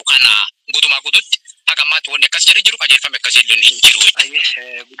wanni jiru kana guutumaa guututti haga ammaatti wanni akkas jedhe jiru qajeelfame akkasii illee hin jiru.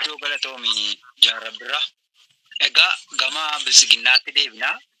 Guddoo galatoomi Rabbirra. Egaa gama bilisiginnaatti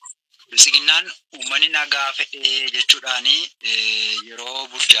deebina. Bilisiginnaan uummanni nagaa fedhee jechuudhaani yeroo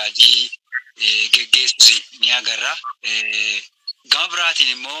burjaajii geggeessu ni agarra. Gama biraatiin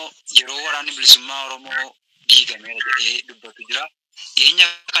immoo yeroo waraanni bilisummaa Oromoo diigameera jedhee dubbatu jira. Dhiyeenya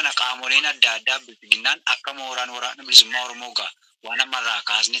kana qaamoleen adda addaa bilisiginnaan akka waraana bilisummaa Oromoo waan ammarraa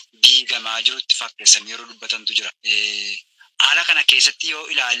kaasnetti diigamaa jirutti fakkeessan yeroo dubbatantu jira. Haala kana keessatti yoo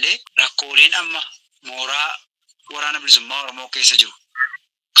ilaalle rakkooleen amma mooraa waraana bilisummaa Oromoo keessa jiru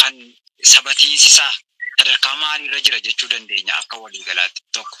kan sabatiinsisaa sadarkaa maaliirra jira jechuu dandeenya akka waliigalaatti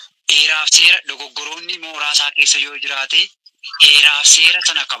tokko. Heeraaf seera dogoggoroonni mooraa isaa keessa yoo jiraate heeraaf seera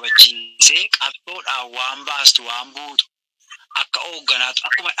sana kabachiisee qabsoodhaan waan baastu waan buutu akka hoogganaatu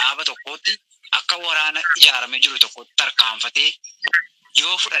akkuma dhaaba tokkootti akka waraana ijaaramee jiru tokkotti tarkaanfatee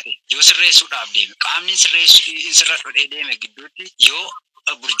yoo fudhate yoo sirreessuudhaaf deeme qaamni sirra dhodhee deeme gidduutti yoo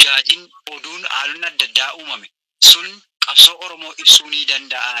burjaajiin oduun haalonni adda addaa uumame sun qabsoo Oromoo ibsuu ni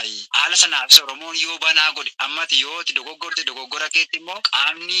danda'a. Haala sanaafis Oromoon yoo banaa godhe ammati yoo itti dogoggora keetti immoo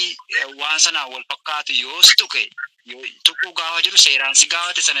qaamni waan sanaa wal fakkaatu yoo si tuqe yoo tuquu gaafa jiru seeraan si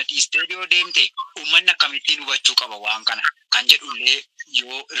gaafate sana dhiistee yoo deemte uummanni akkamittiin hubachuu qaba waan kana kan jedhullee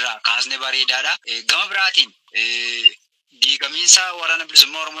yoo irraa kaasne bareedaadha. Gama biraatiin diigamiinsa waraana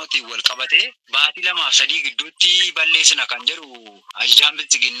bilisummaa Oromootiin wal qabatee baatii 2-3 gidduutti balleessina kan jedhu ajajaan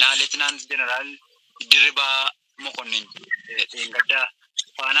bilisiginnaa Leetinaant Jeneraal Dirribaa Mokonnin dheengaddaa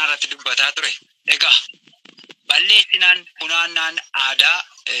faanaa irratti dubbataa ture. Egaa balleessinaan funaannaan aadaa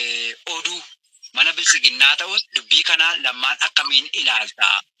oduu mana bilisiginnaa ta'us dubbii kana lamaan akkamiin ilaalta?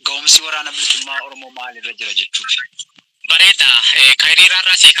 Ga'umsi waraana bilisummaa Oromoo maalirra jira jechuudha? Bareeda ka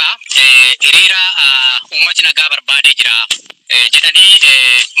hiriiraarraa seekaa hiriira uummati nagaa barbaadee jira jedhanii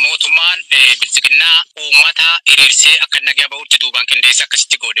mootummaan bilisiginnaa uummata hiriirsee akka nagaa ba'uutti duubaan qindeessee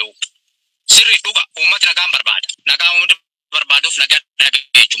akkasitti godheewu. Sirri dhuga uummati nagaan barbaada. Nagaa uummata barbaaduuf nagaa dhabee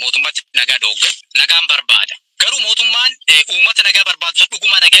jechuudha. Mootummaatti nagaa dhoogge nagaan barbaada. Garuu mootummaan uummata nagaa barbaadu san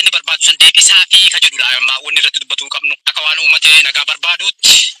dhuguma nagaa inni barbaadu san deebisaa fi ka jedhudha. Amma wanni irratti dubbatuu qabnu akka waan uummati nagaa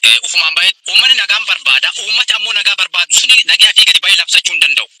barbaaduutti ufumaan baay'ee uummanni nagaan barbaada. Uummati ammoo nagaa barbaadu suni nagaa fi gadi baay'ee labsachuu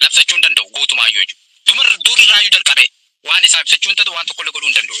hin danda'u gootumaayyuu jechuudha. Durirraayyuu jalqabe waan isaa ibsachuu hin danda'u waan tokkollee godhuu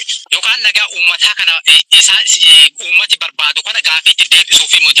hin danda'u jechuudha. Yookaan nagaa uummataa kana uummati barbaadu kana gaafii itti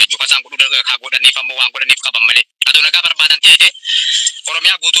deebisuuf immoo jechuudha. Kasaan godhaniif ammoo waan godhaniif qaban malee. Adoo nagaa barbaadan ta'e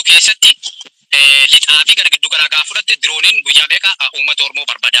Oromiyaa guutuu keessatti lixaa fi gara giddu galaa gaafa fudhatte dirooniin guyyaa meeqa uummata Oromoo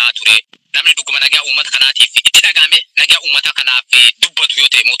barbadaa ture. Namni dhuguma nagaa uummata kanaatiif itti dhagahame nagaa uummata kanaaf dubbatu yoo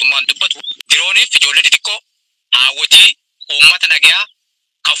ta'e mootummaan dubbatu dirooniif ijoollee xixiqqoo haawwatii uummata nagaa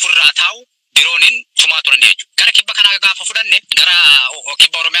kan ofirraa taa'u dirooniin tumaa turan jechuudha. Gara kibba kanaa gaafa fudhanne gara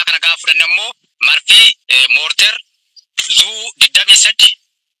kibba Oromiyaa kana gaafa fudhanne ammoo marfii moorter zuu 23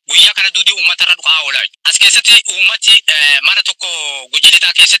 guyyaa kana duudii uummatarra dhugaa oolaa. As keessatti uummati mana tokko Gujii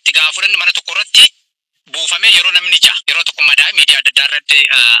lixaa keessatti gaafa fudhanne mana tokko irratti buufamee yeroo namni yeroo tokko madaa'e miidiyaa adda addaa irratti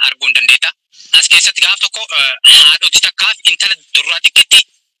arguu hin dandeetta. As keessatti gaafa tokko haadhoti takkaaf intala durraa xiqqeetti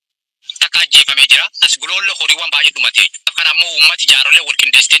takka ajjeefamee jira. As guloolla horiiwwan baay'ee dhumatee jechuudha. Kana ammoo uummati jaarollee wal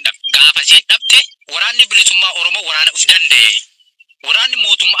qindeessitee dhabde. Gaafa isiin dhabde waraanni bilisummaa Oromoo waraana if danda'e. Waraanni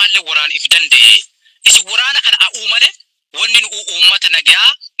mootummaallee waraana if danda'e. Isin waraana kana uumale wanni nu uummata nagaa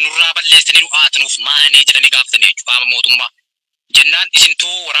nurraa balleessanii nu aatanuuf maanii jedhanii gaafatanii jechuudha. Qaama mootummaa jennaan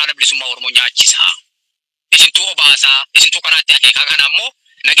isintuu waraana bilisummaa Oromoo nyaachisaa. Isintuu obaasaa, isintuu karaatti akeekaa kana ammoo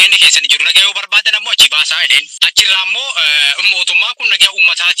nageenyi keessan jiru nagaa yoo barbaadan ammoo achi baasaa jedheen. Achirraa ammoo mootummaan kun nagaa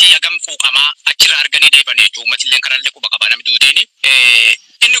uummataatii hagam quuqamaa achirraa arganii deebanii jechuudha. Uummatillee kanallee quba qabaa namni duudeeni.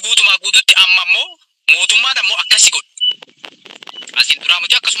 Inni guutumaa guututti amma ammoo mootummaan ammoo akkasi godhu. Asiin duraa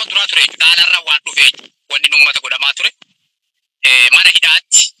muti akkasuma duraa ture jechuudha. Dhaalarraa waan dhufe jechuudha. Wanni uummata godhamaa ture. Mana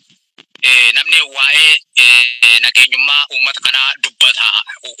hidhaatti namni waa'ee nageenyummaa uummata kanaa dubbata.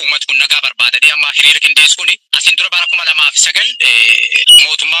 Uummati kun nagaa barbaadanii amma hiriira qindeessu kuni asiin dura bara 2009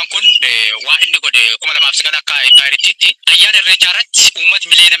 mootummaan kun waa inni godhe 2009 akka impaayiriitti ayyaan irreechaarratti uummati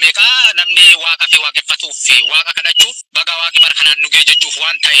miliyoona meeqaa namni waaqa fi waaqeffatuuf fi waaqa kadhachuuf baga waaqi bara kanaan nu ga'e jechuuf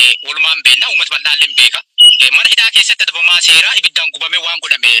waan ta'e walumaan beekna uummati bal'aalleen beeka. Mana hidhaa keessatti adabamaa seeraa ibiddaan gubame waan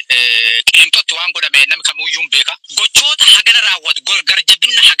godhame qilinxootti waan godhame namni kamiyyuu beeka. Gochoota hagana raawwatu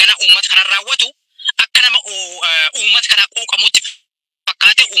garjabinna hagana uummata kana raawwatu akka nama uummata kana quuqamutti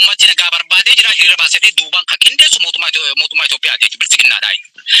fakkaate uummati nagaa barbaadee jira hiriira baasee duubaan kan qindeessu mootummaa Itoophiyaati bilchiginnaadha.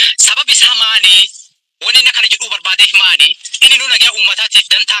 Sababi isaa maali? Wani na kana jedhu barbaadee maali? Inni nu nagaa uummataatiif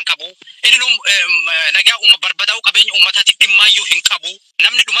dantaan qabu. Inni nu nagaa barbadaa'u qabeenya uummataatiif dhimmaayyuu hin qabu.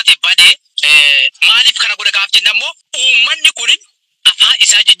 Namni dhumatee badee maaliif kana godha gaaf jennammoo uummanni kun afaan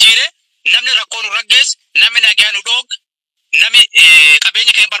isaa jijjiire namni rakkoo nu raggees namni nagaa nu dhoog namni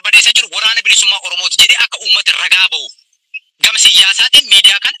qabeenya keenya barbadeessaa jiru waraana bilisummaa Oromooti jedhee akka uummata ragaa ba'u. Gama siyaasaatiin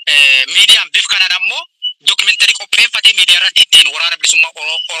miidiyaan bif kanaan ammoo dokumentari qopheeffatee miidiyaa irratti ittiin waraana bilisummaa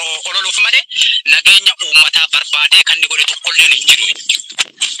ololuuf malee nageenya uummataa barbaadee kan inni godhe tokkollee hin jiru.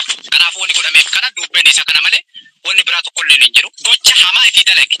 Kanaafuu wanni godhameef kana dubbeen isa kana malee wanni biraa tokkollee hin jiru. Gocha hamaa ifi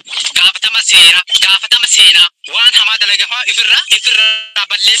dalage gaafatama seenaa waan hamaa dalage ifirraa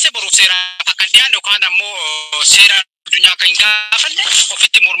balleesse boruuf seeraa akka dhiyaan yookaan ammoo seera addunyaa kan gaafanne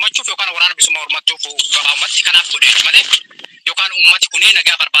ofitti mormachuuf yookaan waraana bilisummaa mormachuuf gabaabumatti kanaaf godhe malee yookaan uummati kuni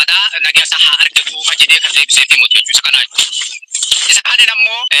nagaa barbaadaa nagaa isaa haa argatu jedhee kan deebisee fi mootii jechuudha kana. Isa kaaniin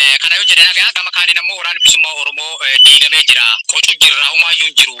ammoo kana yoo jedhe nagaa gama kaaniin ammoo waraana bilisummaa Oromoo diigamee jira. Qocuu jirra homaayyuu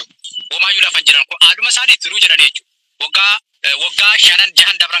hin jiru. Homaayyuu lafan jiran kun aaduma isaanii turuu jedhanii jechuudha. Waggaa shanan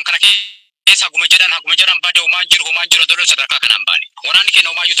jahan dabran kana keessa haguma jedhan badee homaan jiru doloon sadarkaa kanaan baane. Waraanni keenya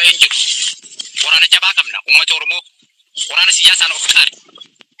homaayyuu ta'ee hin jiru. Waraana jabaa qabna uummata Oromoo. Waraana siyaasaan of qaare.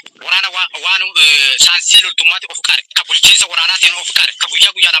 Waraana waan saansii loltummaatti of qaare. Ka bulchiinsa waraanaatiin of qaare. Ka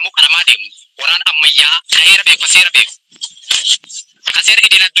guyyaa guyyaan ammoo qaramaa deemu. Waraana ammayyaa ka heera beeku seera beeku. Ka seera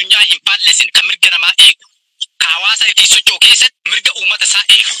idil addunyaa hin balleessin ka mirga namaa eegu. Ka hawaasa itti socho'u keessatti mirga uummata isaa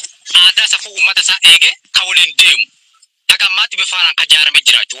eegu. Aadaa safuu uummata isaa eege ka waliin deemu. Hagammaatti bifaanaan ka jaaramee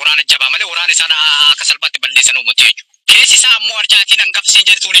jiraachuu waraana jabaa malee waraana isaan akka salphaatti balleessan uummata jechuudha. Keessi isaa ammoo arjaatiin hangafsiin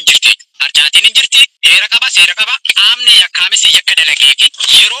jedhuun hin jirti. Arjaatiin hin jirti. Seera qaba. Qaamni yakkaamis yakka dalagee fi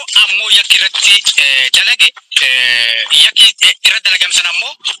yeroo ammoo yakki irratti dalage yakki irra dalagamsan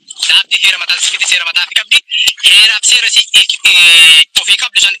ammoo dhaabbii seera mataa fi qabdi. Heeraaf seera ofii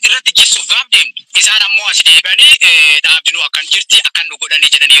qabdu san irratti jissuuf gaaf deemtu. Isaan ammoo as deebi'anii dhaabbii nu akkan jirti akkan nu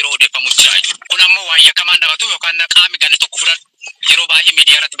godhanii jedhanii yeroo odeeffamu jira. Kun ammoo waan yakkamaan dhabatu yookaan qaamni ganne tokko fudhatu. Yeroo baay'ee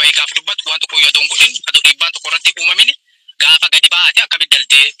miidiyaa irratti baay'ee gaafa dubbatu waan tokko yoo godhin dhiibbaan tokko irratti uumamin gaafa gadi baate akkamitti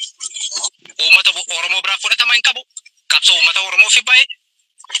galtee uummata Oromoo biraa fudhatama hin qabu. Qabsoo uummata Oromoo fi baay'ee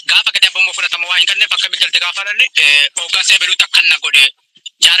gaafa gadi abbamoo fudhatama waa hin qabneef akkamitti galtee gaafa dhalli hooggansa ebeluutti akkan na godhe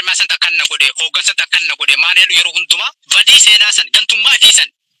jaarmaa san akkan na godhe hooggansa akkan na godhe maaliif yeroo hundumaa badii seenaa san gantummaa fi san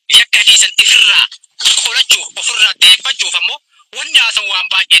yakka fi san ifirraa qolachuuf ofirraa deeffachuuf ammoo wanni haasan waan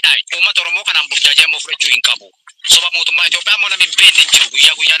baay'eedha. Uummata Oromoo kanaan burjaajee ammoo fudhachuu hin qabu. Soba mootummaa Itoophiyaa ammoo namni hin beekne hin jiru.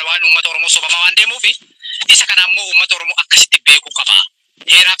 Guyyaa guyyaan waan uummata Oromoo sobamaa waan deemuufi isa kana ammoo uummata Oromoo akkasitti beekuu qaba.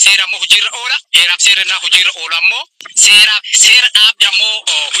 Heeraaf seera ammoo hojiirra oola. Heeraaf seera hojiirra oola ammoo seera dhaabdi ammoo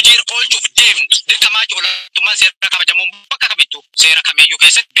hojiirra oolchuuf deemtu. Dirqamaa olaantummaan seera kabajamuun bakka kamittuu seera kamiyyuu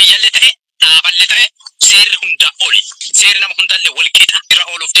keessatti biyyallee ta'e dhaaballee ta'e seerri hunda oli. Seerri nama hundallee wal qixa. Irra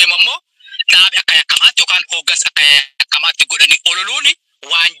ooluuf deemu ammoo dhaabi akka yakkamaatti yookaan hooggansa akka yakkamaatti godhanii ololuun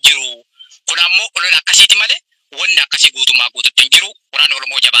waan jiru. Kun ammoo olola akkasiiti malee wanni akkasii guutummaa guututti hin jiru. Waraanni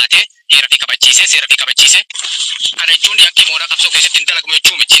Oromoo jabaatee heera fi kabachiisee seera fi kabachiisee kana jechuun yakki moodaa qabsoo keessatti hin dalagamu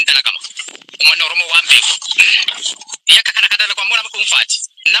jechuun miti hin dalagama. Uummanni Oromoo waan beeku. Yakka kana dalagu ammoo nama dhuunfaati.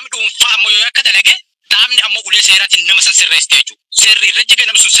 Namni dhuunfaa ammoo yoo yakka dalage dhaabni ammoo ulee seeraatiin nama san sirreessite jechuudha. Seerri irra jigee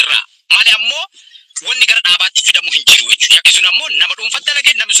namni sun sirraa. Malee ammoo wanni gara dhaabaatti fidamu hin jiru jechuudha. Yakki sun ammoo nama dhuunfaa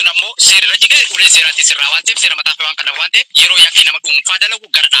dalage namni sun ammoo seerri irra jigee ulee seeraatiin sirraa waan ta'eef seera mataa fi waan kana waan ta'eef yeroo yakki nama dhuunfaa dalagu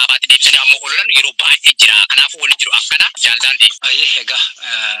gara dhaabaatti deebisanii ammoo ololan yeroo baay'ee jira. Kanaafuu wanni jiru akkana jaaldaandii. Egaa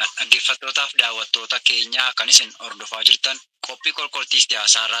dhaggeeffattootaaf daawwattoota keenya kan isin hordofaa jirtan qophii kolkoltii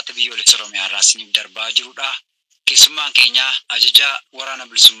siyaasaa irratti biyyoolessa Oromiyaa irraa isiniif darbaa jirudha. Keessummaan keenya ajajaa waraana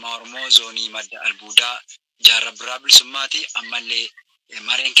bilisummaa Oromoo zoonii madda Albuudaa Jaal Rabbirraa bilisummaati. Ammallee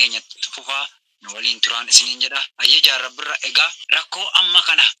mareen keenya fufaa nu waliin turaan isiniin jedha. Jaal Rabbirra egaa rakkoo amma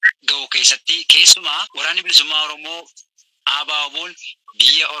kana ga'u keessatti keessumaa waraanni bilisummaa Oromoo ABO'n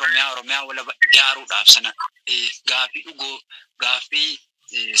biyya Oromiyaa walaba ijaaruudhaaf sana gaaffii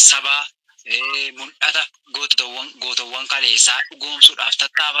sabaa mul'ata gootawwan kaleessaa dhugoomsuudhaaf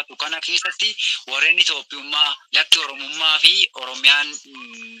tattaafatu kana keessatti warreen Itoophiyummaa lakki Oromummaa fi Oromiyaan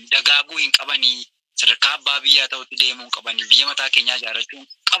dagaaguu hin qabanii sadarkaa abbaa biyyaa ta'utti deemuu hin qabanii biyya mataa keenyaa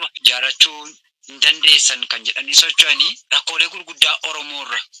ijaarrachuu hin dandeessan kan jedhanii socho'anii rakkoolee gurguddaa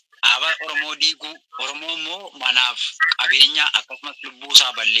Oromoorra Aba Oromoo diiguu Oromoo immoo manaaf qabeenya akkasumas lubbuu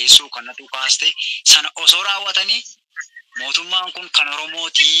isaa balleessuu kanatu kaaste sana osoo raawwatanii mootummaan kun kan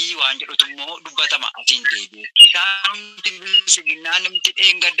Oromooti waan jedhutu immoo dubbatama asiin deebi'e. Isaan Bilisummaan namti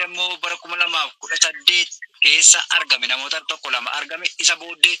dheengaddamoo bara 2018 keessa argame namoota tokko lama argame isa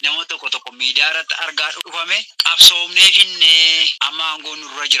booddee namoota tokko miidiyaa irratti argaa dhufame qabsoomnee finnee amma aangoo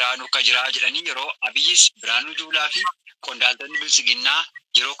nurra jira nurka jira jedhanii yeroo Abiyyis Biraanuu Juulaa fi qondaaltonni Bilisummaa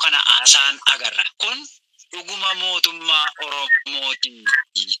yeroo kana haasaan agarra. Kun dhuguma mootummaa Oromooti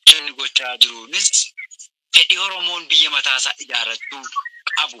kan gochaa jiruunis fedhii Oromoon biyya mataasaa ijaarrachuu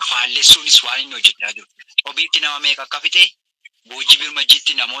qabu faallessuunis waan inni hojjechaa jiru. Obiitti nama meeqa akka fixe boojii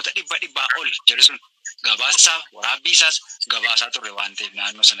birmajiitti namoota dhibba ol jedhu sun gabaasasaa waraabbii isaas gabaasaa turre waan ta'eef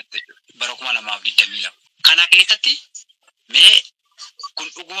naannoo sanatti jechuudha. Bara 2022. Kana keessatti mee kun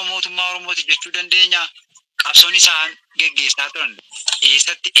dhuguma mootummaa Oromooti jechuu dandeenya. Qabsoon isaan geggeessaa turan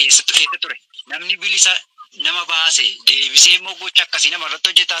eessa ture? Namni bilisa nama baase deebisee immoo gocha akkasii nama irratti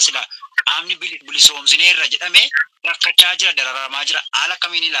hojjetaa sila qaamni bilisoomsineerra jedhamee rakkachaa jira dararamaa jira. Haala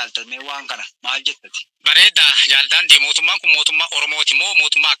kamiin ilaalta mee waan kana maal jettati? Bareeda Jaaldaan mootummaan kun mootummaa Oromooti moo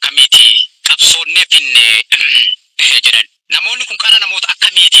mootummaa akkamiiti? Qabsoonnee finne jedhan. Namoonni kun kana namoota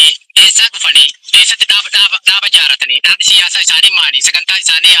akkamiiti? Eessaa dhufanii? Eessatti dhaaba jaaratanii? Dhaabni siyaasaa isaanii maali? Sagantaa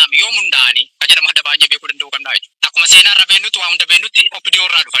isaanii yaami yoo hundaa'anii? Kan jedhamu adda baay'ee beekuu danda'uu qabnaa jechuudha. Akkuma seenaa irra beennutti waa hunda beennutti OPDO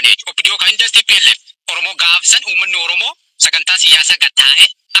irraa dhufanii jechuudha. OPDO kan hin TPLF Oromoo gaafsan uummanni Oromoo sagantaa siyaasaa gattaa'e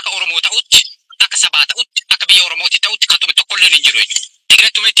akka Oromoo ta'utti, akka sabaa ta'utti, akka biyya Oromooti ta'utti kan tume tokkollee hin jiru jechuudha.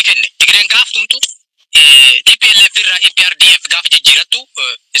 Tigireen tumeetti kenne. Tigireen gaaftumtu TPLF irraa EPRDF gaafa jijjiirattu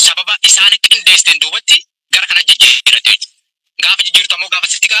sababa isaan qindeessteen duubatti gara kana jijjiiratte jechuudha. Gaafa jijjiirtu ammoo gaafa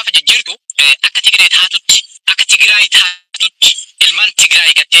sitti gaafa jijjiirtu akka Tigiree taatutti, akka Tigraay taatutti ilmaan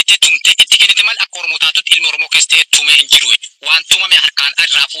Tigraay gatteettee tumte itti kennite mal akka Oromoo taatutti ilmi Oromoo keessatti tume hin jiru jechuudha. Waan tumame harkaan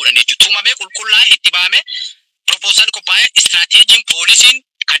irraa fuudhan jechuudha. Tumame qulqullaa'ee itti baame proposal qophaa'ee istirateejiin poolisiin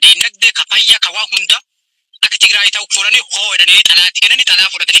ka diinagdee ka fayyaa ka waa hunda akka Tigraay ta'u fuudhanii hoodhanii xalaatti kennanii xalaa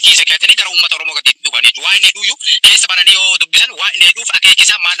fudhatanii kiisa keessanii gara uummata Oromoo gadi dhugan jechuudha. Waa inni hedduuyyuu keessa bananii yoo dubbisan waa inni hedduuf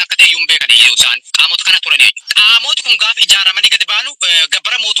akeekisaa maal akka ta'e yuun beekan yoo isaan qaamota kana turan jechuudha. Qaamoti kun gaafa ijaaramanii gadi baanu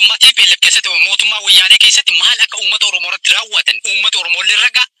gabbara mootummaa TPLF keessatti mootummaa wayyaanee keessatti maal akka uummata Oromoo irratti raawwatan uummata Oromoo illee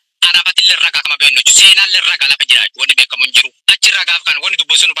ragaa anaafatti illee ragaa kama beeknu jechuudha. Seenaan illee ragaa lafa jira wanni beekamu hin jiru. Achirraa gaafa kan wanni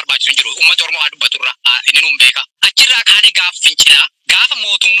dubbisuun nu barbaachisu hin jiru. Uummata Oromoo haa dubbaturra inni nuun beeka. Achirraa kaanee gaafa fincilaa gaafa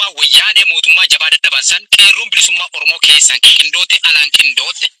mootummaa wayyaanee mootummaa jabaa dadhaban san qeerroon bilisummaa Oromoo keessan qindoote alaan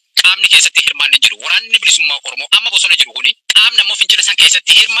qindoote qaamni keessatti hirmaanne jiru. Waraanni bilisummaa Oromoo amma bosona jiru kuni qaamni ammoo fincila san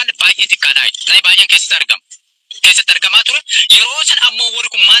keessatti hirmaanne baay'ee xiqqaadha jechuudha. Namni baay'een keessatti argama. Keessatti argamaa ture. Yeroo san ammoo warri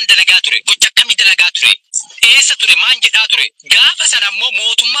kun maan dalagaa ture? Gocha akkamii dalagaa ture? Eessa ture? Maan jedhaa ture? Gaafa san ammoo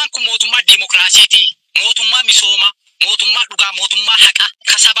mootummaan kun mootummaa diimokiraasiiti. Mootummaa misoomaa. Mootummaa dhugaa, mootummaa haqa,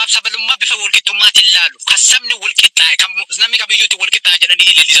 ka sabaaf sabalummaa bifa walqixxummaatiin ilaalu, ka sabni walqixxaa'e, kan namni qabiyyuutti walqixxaa'e jedhanii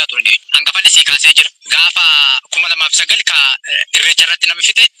ilillisaa turan jechuudha. Hangafalli sii kaasee jira. Gaafa 2009 ka irreecha irratti namni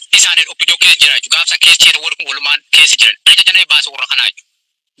fixe isaaniin OPDO keessa jira jechuudha. Gaafa san keessa jiran warri kun walumaan keessa jiran. Ajajanii baase warra kanaa jechuudha.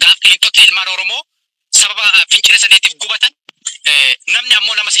 Gaafa dhiintota ilmaan Oromoo sababa fincila saniitiif gubatan namni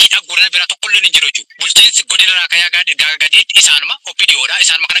ammoo nama hidhaa godina biraa tokkollee hin jiru jechuudha. Bulchiinsi godina irraa kayaa gadiitti isaanuma OPDOdha.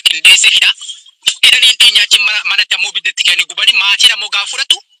 Isaanuma kana qindeesse hidhaa. Idaniin dhiyaachi manatti ammoo biddatti kenni gubani maatiin ammoo gaafa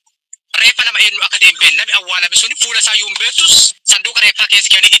fudhatu reeffa nama eenyu akka ta'e hin namni awwaalame suni fuula isaa yuun beektus sanduuqa reeffaa keessa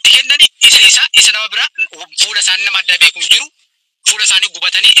kenni itti kennani isa nama bira fuula isaanii nama adda beeku hin jiru fuula isaanii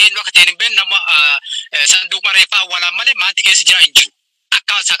gubatanii eenyu akka ta'e hin beekne nama sanduuqa reeffaa awwaalan malee maanti keessa jira hin jiru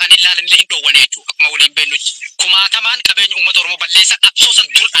akka saqanii ilaalan illee hin dhoowwane jechuudha akkuma waliin beeknu kumaatamaan qabeenya uummata Oromoo balleessa qabsoo san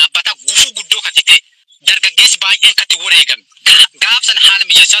dura dhaabbata gufuu guddoo kan ta'e dargaggeessi baay'een kan itti wareegame gaafsan haala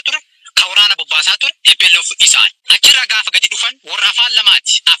mijeessaa ture. Kaurana bobbaasaa ture TPLF isaan achirra gaafa gadi dhufan warra afaan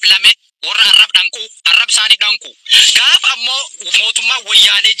lamaati aflame warra arrab isaanii dhanku gaafa ammoo mootummaa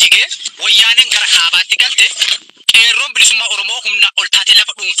wayyaanee jigee wayyaaneen gara kaabaatti galte qeerroon bilisummaa Oromoo humna ol taatee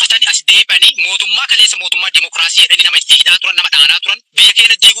lafa dhuunfatanii as deebanii mootummaa kaleessa mootummaa diimokiraasii jedhanii nama itti hidhaa turan nama dhaanaa turan biyya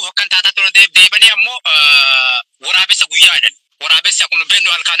keenya diiguuf akkan taataa turan deebanii ammoo waraabessa guyyaa jedhan waraabessa kun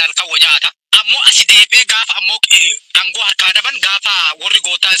beennu halkaan nyaata ammoo as deebee gaafa ammoo aangoo harkaa dhaban gaafa warri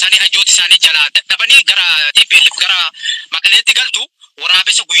gootaa isaanii ajjooti isaanii jalaa dadhabanii gara TPLF gara Maqaleetti galtu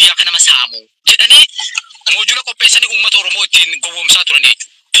waraabessa guyyaa kana masaamu jedhanii moojula qopheessanii uummata Oromoo ittiin gowwoomsaa turan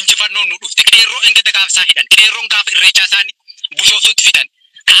jechuudha. Injifannoon nu dhufte qeerroo engedda gaafa isaa hidhan qeerroon gaafa irreechaa isaanii bushooftuutti fidan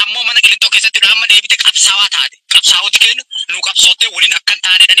kaammoo mana qilixoo keessatti amma deebite qabsaawaa taate qabsaawoti kennu nu qabsoottee waliin akkan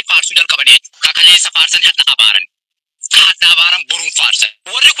taanedhanii faarsuu jalqabanii jechuudha. Kakaleessa faarsan hadha abaaran. Hadha abaaran boruun faarsan.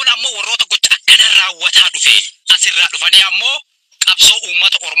 Warri kun ammoo warroota gocha akkanaa raawwataa dhufe asirraa dhufanii ammoo qabsoo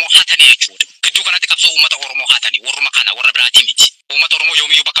uummata Oromoo hatanii jechuudha. Gidduu kanatti qabsoo uummata Oromoo hatanii warruma kana warra biraatii miti. Uummata Oromoo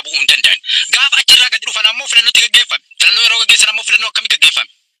yoomiyyuu bakka bu'uu hin danda'an. Gaafa achirraa gadi dhufan ammoo filannootti gaggeeffame. Filannoo yeroo gaggeessan ammoo filannoo akkamii gaggeeffame?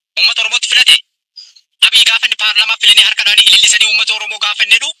 Uummata Oromootti filate. Abii gaafa inni paarlaamaa filanii harkadhaan ilillisanii uummata Oromoo gaafa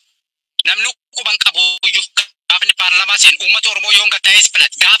inni dhu namni quban qabuyyuu gaafa inni paarlaamaa seen uummata Oromoo yoon gattaa'es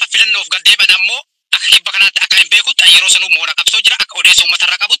filate. Gaafa filannoof gaddeeban ammoo akka kibba kanaatti akka hin beekutti yeroo sanuu moona qabsoo jira akka odeessa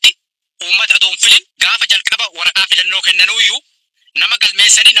uummatarraa qabutti uummata adoon filin gaafa jalqaba waraqaa filannoo kennanuyyuu nama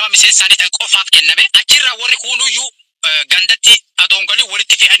galmeessanii nama miseensa isaanii ta'e qofaaf kenname achirraa warri kuunuyyuu gandatti adoon galii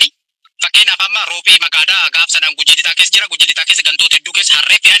walitti fe'anii fakkeenyaaf amma roopii magaadaa gaafsanaan Gujii Lixaa keessa jira. Gujii Lixaa keessa gantoota hedduu keessa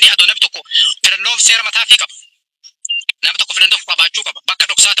harree fe'anii adoo namni tokko filannoof seera mataa fi qaba. Namni tokko filannoof qabaachuu qaba. Bakka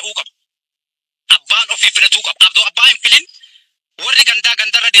dhoksaa ta'uu qaba. Abbaan ofii filatuu qaba. Abdoo abbaa hin filin warri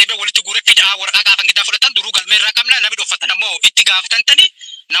gandarra deebee walitti guuree fidaa waraqaa gaafa gidaa fudhatan duruu galmeerraa qabna namni dhuunfatan ammoo itti gaafatantanii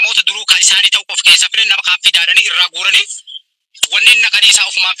namoota duruu kan isaanii ta'u of keessa filan nama kaan fidaadhanii irraa guuranii wanni naqanii isaa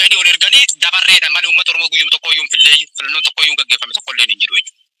ofumaan fe'anii ol erganii dabarreedhaan malee uummata Oromoo guyyuma tokkoyyuu hin fillee filannoon tokkoyyuu gaggeeffame tokkollee hin jiru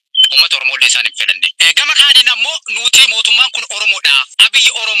jechuudha. Uummata Oromoo illee isaan hin filanne. Gama kaaniin ammoo nuti mootummaan kun Oromoodha.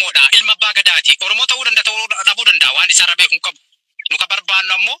 Abiyyi Oromoodha. Ilma abbaa gadaati. Oromoo ta'uu danda'a ta'uu dhabuu danda'a waan isarra beeku hin qabu. Nu ka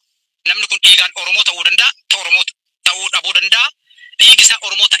barbaannu ammoo namni kun dhiigaan Oromoo ta'uu danda'a. Oromoo ta'uu dhabuu danda'a. Dhiigi isaa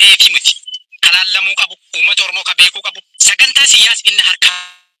Oromoo ta'eefi miti. Kalaallamuu qabu. Uummata Oromoo ka beekuu qabu. Sagantaa siyaasa inni harkaa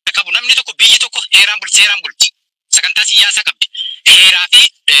qabu. Namni tokko biyyi tokko heeraan bulti. Sagantaa siyaasaa qabdi. Heeraa fi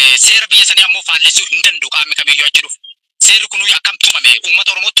seera biyya sanii ammoo faallessuu hin danda'u qaamni kamiyyuu achi dhufu. Seerri kun akkam tumame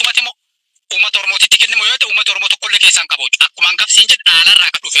uummata Oromoo tumate moo uummata Oromootitti kenname yoo ta'u uummata Oromoo tokkollee keessaan qabu akkuma hangafsiin jedhu dhaalarraa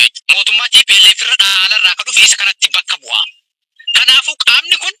ka dhufe mootummaa TPLF irra dhaalarraa ka dhufe isa kanatti bakka bu'a. Kanaafuu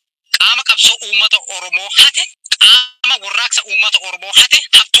qaamni kun qaama qabsoo uummata Oromoo hate qaama warraaqsa uummata Oromoo hate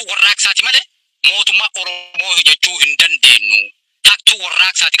hattuu warraaqsaati malee mootummaa Oromoo jechuu hin dandeenyu. Hattuu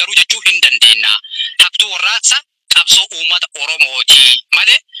warraaqsaati garuu jechuu hin dandeenya. Hattuu warraaqsa qabsoo uummata Oromooti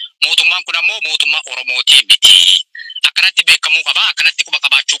malee mootummaan kun ammoo mootummaa Oromooti miti. Akkanatti beekamuu qaba. Akkanatti quba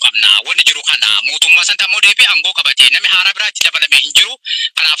qabaachuu qabna. Wanni jiru kana mootummaa santa ammoo deebi'ee aangoo qabatee namni haaraa biraatti dabalamee hin jiru.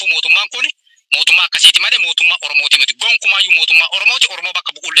 Kanaafuu mootummaan kun mootummaa akkasiiti malee mootummaa Oromooti miti. Gonkumaayyuu mootummaa Oromooti. Oromoo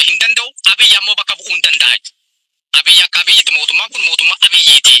bakka bu'uullee hin danda'u. Abiyyi ammoo bakka bu'uu hin danda'a. Abiyyi akka abiyyitti mootummaan kun mootummaa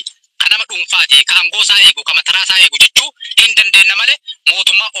abiyyiiti. Kan nama dhuunfaati. Kan aangoo isaa eegu, kan mataraa isaa eegu jechuu hin dandeenye malee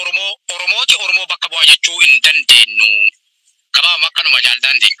mootummaa Oromooti. Oromoo bakka bu'a jechuu hin dandeenyu. Gabaabuma akkanuma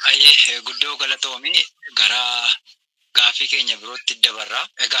jaaldandi. Ayyee guddoo galatoomii gara gaaffii keenya birootti dabarra.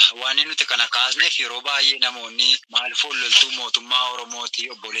 Egaa waan nuti kana kaasneef yeroo baay'ee namoonni maal fuulloltuu mootummaa Oromooti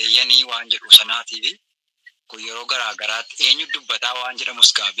obboleeyyanii waan jedhu sanaatiif kun yeroo garaagaraatti eenyu dubbataa waan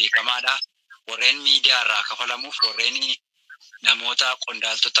jedhamus gaa beekamaadha. Warreen miidiyaa irraa kafalamuuf warreen namoota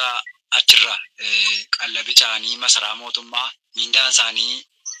qondaaltota achirra qallabi isaanii masaraa mootummaa miindaan isaanii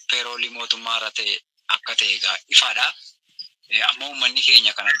peeroolii mootummaa irra ta'e akka ta'e egaa ifaadha. Amma uummanni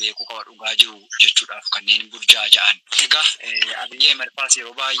keenya kana beekuu qaba dhugaa jiru jechuudhaaf kanneen burjaaja'an. Egaa Abiyyi Ahmed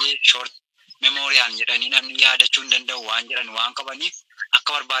yeroo baay'ee short memooriyaan jedhanii namni yaadachuu hin danda'u waan jedhan waan qabaniif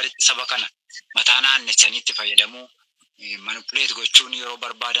akka barbaadetti saba kana mataa naannessaniitti fayyadamuu manipuleet gochuun yeroo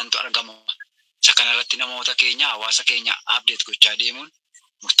barbaadantu argama. Isa kanarratti namoota keenya hawaasa keenya update gochaa deemuun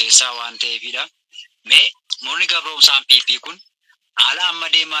murteessaa waan ta'eefidha. Mee murni gabroomsaan PP kun haala amma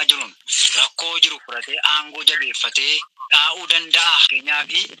deemaa jiruun rakkoo jiru furatee aangoo jabeeffatee dhaa'uu danda'a. Keenyaa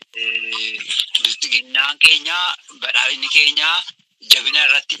fi bilchiginnaan keenya badhaadhinni keenya jabina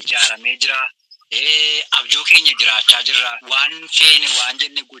irratti ijaaramee jira. Abjuu keenya jiraachaa jirra. Waan feene waan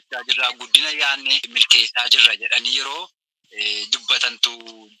jenne gochaa jirra. Guddina yaadne milkeessaa jirra jedhanii yeroo dubbatantu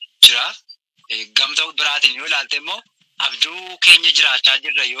jira. Gamta biraatiin yoo ilaalte immoo abjuu keenya jiraachaa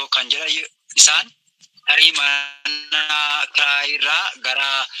jirra yoo kan jedhan isaan tarii mana kiraayirraa gara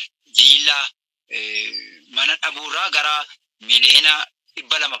viillaa mana dhabuurraa gara miliyoona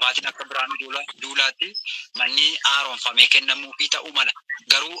 200 akka biraan duulaatti manni haaromfamee kennamuu fi ta'uu mala.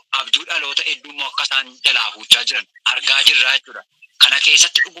 Garuu abjuu dhaloota hedduu akka isaan jalaa fuuchaa jiran argaa jirra jechuudha. Kana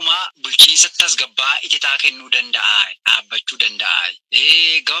keessatti dhugumaa bulchiinsa tasgabbaa ititaa kennuu danda'a, dhaabbachuu danda'a.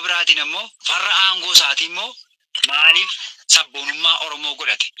 Gama biraatiin immoo farra aangoo isaatii immoo maaliif sabboonummaa Oromoo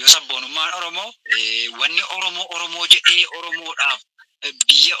godhate? Yoo sabboonummaan Oromoo wanni Oromoo jedhee Oromoodhaaf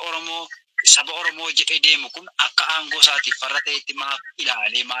biyya Oromoo saba Oromoo jedhee deemu kun akka aangoo isaatiif farra ta'etti maaf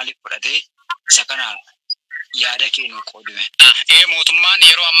ilaalee maaliif fudhatee isa kana yaada kennu qoodime. Mootummaan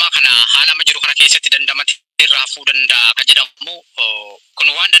yeroo ammaa kana haala amma jiru kana keessatti dandamate raafuu danda'a kan jedhamu kun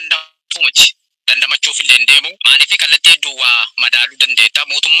waan danda'amu miti. Dandamachuuf illee hin deemu. Maaliif kallattii duwwaa madaaluu dandeetta.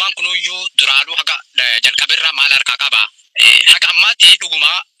 Mootummaan kunuyyuu duraanuu haga jalqabirraa maal harkaa qaba. Haga ammaatti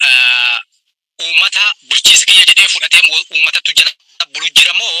dhuguma uummata bulchiinsa kiyya jedhee fudhatee uummatatu jala bulu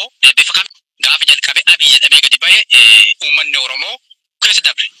jiramoo bifa kam gaafa jalqabe Abiyyi jedhamee gadi ba'e uummanni Oromoo keessa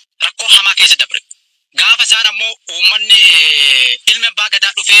dabre. Rakkoo hamaa keessa dabre. Gaafa isaan ammoo uummanni ilmi abbaa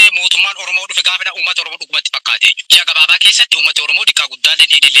gadaa dhufee mootummaan Oromoo dhufe gaafadha uummata Oromoo dhugumatti fakkaate jechuudha. Ji'a gabaabaa keessatti uummata Oromoo dikkaa guddaalee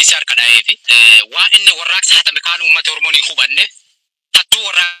dhiidilleessi harka dha'ee fi waa inni warraaqsa hatame kaan uummata Oromoo ni hubanne hattuu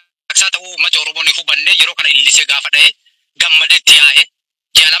warraaqsaa ta'uu uummata Oromoo ni hubanne yeroo kana illisee gaafa dha'ee gammadeetti yaa'e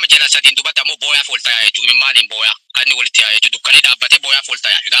ji'a lama ji'a sadiin duubatti ammoo booyaaf ol ta'aa jechuudha. Maaliin booyaa kan inni walitti yaa'e jechuudha. Dukkanee dhaabbatee booyaaf ol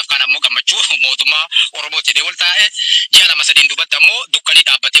ta'aa. Gaaf kaan ammoo gammachuu mootummaa Oromoo jedhee ol ta'ee ji'a lama sadiin duubatti ammoo dukkanee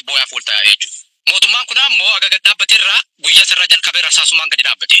dhaabbatee booyaaf ol ta'aa jechuudha. Mootummaan kun ammoo aga gad dhaabbateerraa guyyaa sarara jalqabee rasaasumaan gadi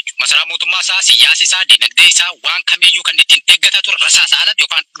dhaabbate jechuudha. Masaraa mootummaa isaa, siyaasa isaa, dinagdee isaa waan kamiyyuu kan ittiin eeggataa ture rasaasa alatti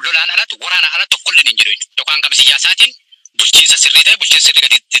yookaan lolaan alatti waraana alatti tokkolleen hin jiru jechuudha. Yookaan gama siyaasaatiin bulchiinsa sirrii ta'e bulchiinsa sirrii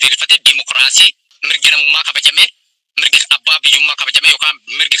gadi diriirfatee dimokiraasii mirgi namummaa kabajamee mirgi abbaa biyyummaa kabajamee yookaan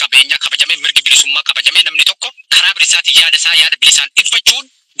mirgi qabeenyaa kabajamee mirgi bilisummaa kabajamee namni tokko karaa bilisaatiin yaada isaa yaada bilisaan ibsachuun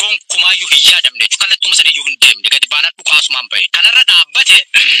gonkumaayyuu hin yaadamne jechuudha. Kallattuma saniyyuu hin deemne gadi baanaan dhukaasumaan bahe. Kanarra dhaabbate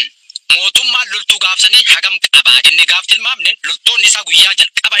mootummaan loltuu gaafsanii hagam qabaa jennee gaaf tilmaamne loltoonni isaa guyyaa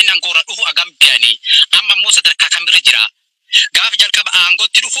jalqaba inni aangoorra dhufu hagam biyanii amma immoo sadarkaa kamirra jira. Gaaf jalqaba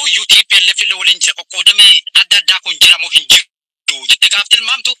aangootti dhufu UTPLF illee waliin jira qoqqoodamee adda addaa kun jira moo hin jiru jettee gaaf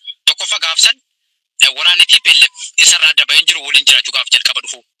tilmaamtu tokkoffaa gaafsan waraanni TPLF isarraa adda bahee jiru waliin jiraachuu gaaf jalqaba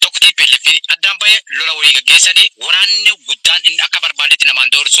dhufu. Tokko TPLF addaan bahee lola walii gaggeessanii waraanni guddaan inni akka barbaadetti namaan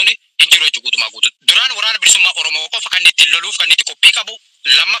doorsuun hin jiru jechuudha guutumaa guututti. Duraan waraana bilisummaa Oromoo qofa kan ittiin loluuf kan itti qophii qabu.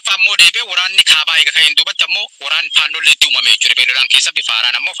 Lammaffaa ammoo deebi'ee waraanni kaabaa eega kan hin duubatti ammoo waraanni faannollee itti uumame jechuudha. Riphee lolaan keessa bifa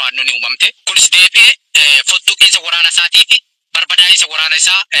haaraan ammoo faannonni uumamte. Kunis deebi'ee fottuqiinsa waraana isaatii fi barbadaa'insa waraana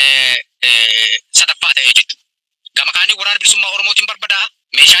isaa sadaffaa ta'ee jechuudha. Gama kaanii waraana bilisummaa Oromootiin barbadaa'a.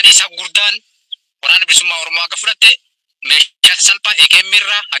 Meeshaan isaa gurguddaan waraana bilisummaa Oromoo haga fudhatte meeshaa salphaa AKM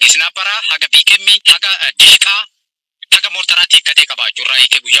irraa haga Snaaparaa haga BKM haga Dishqaa haga mortaraatti hiikkatee qabaachuu irraa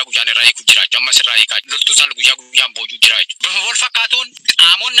hiikee guyyaa guyyaan irraa hiikuu jiraachuu ammas irraa hiikaa loltuu sal guyyaa guyyaan boojuu jiraachuu. Bifa wal fakkaatuun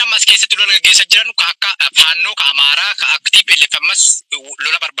qaamonni ammas keessatti lola gaggeessaa jiran ka akka faannoo ka Amaaraa ka akka TPLF ammas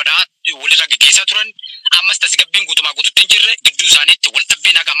lola barbadaa'aa walirra gaggeessaa turan ammas tasgabbiin guutumaa guututti hin jirre gidduu isaaniitti wal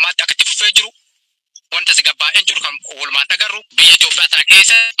dhabbiin haga ammaatti akka itti fufee jiru. Wanta tasgabbaa'een jiru kan walumaan dhagarru biyya Itoophiyaa tana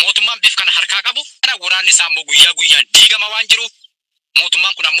keessa mootummaan bifa kana harkaa qabu kana waraanni isaa ammoo guyyaa guyyaan diigama waan jiruuf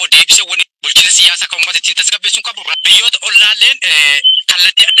mootummaan kun ammoo deebisee wani bulchiinsa siyaasaa kan uummata ittiin tasgabbeessuun qabu. Biyyoota ollaalleen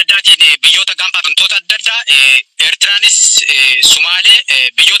kallattii adda addaatiin biyyoota gaanfaa wantoota adda addaa Eertiraanis Sumaalee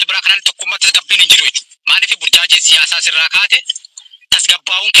biyyoota biraa kanaan tokkummaa tasgabbiin hin jiru jechuudha. Maaliif burjaajiin siyaasaa sirraa kaate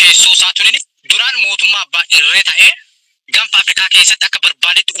tasgabbaa'uun keessoo isaa tunin duraan mootummaa abbaa irree ta'ee gaanfa Afrikaa keessatti akka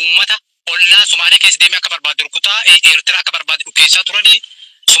barbaadetti uummata ollaa Sumaalee keessa deemee akka barbaadu rukutaa Eertiraa akka barbaadu dhukeessaa turanii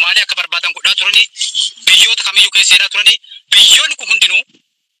Sumaalee akka barbaadan godhaa turanii biyyoota kamiyyuu keessa seenaa turanii biyyoonni kun hundinuu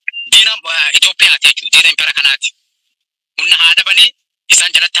diina Itoophiyaati jechuudha. Diina impera kanaati. Humna haa dhabanii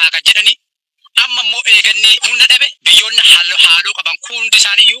isaan jalatti haa kan jedhanii amma immoo eegannee humna dhabe biyyoonni haaloo qaban hundi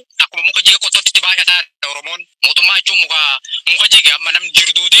isaaniiyyuu akkuma muka jige qottootti itti baay'ataa Oromoon mootummaa jechuun muka jige amma namni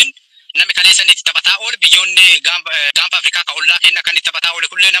jiru duudiin namni kaleessan itti taphataa oole biyyoonni gaanfa Afrikaa ka ollaa keenya kan itti taphataa oole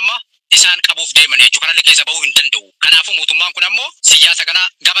kulleen amma isaan qabuuf deeman jechuudha. Kanallee keessa bahuu hin danda'u. Kanaafuu mootummaan kun ammoo siyaasa kana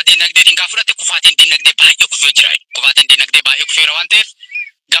gama diinagdeetiin gaa fudhatte kufaatiin diinagdee baay'ee kufee jira. Kufaatiin diinagdee baay'ee kufeera waan ta'eef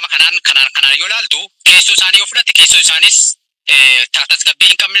gama kanaan yoo ilaaltu keessoo isaanii yoo fudhatte keessoo isaanis tasgabbii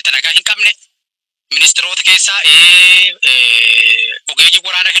hin qabne nagaa hin qabne ministeerota keessaa ogeeyyii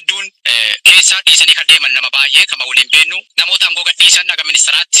waraanaa hedduun keessaa dhiisanii kan deeman nama baay'ee kama waliin beennu namoota aangoo gadhiisan naga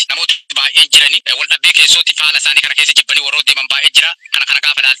ministeeraatti namoota baay'een jiranii wal dhabbii keessootti haala isaanii kana keessa jibbanii warroota deeman baay'ee jira. Kana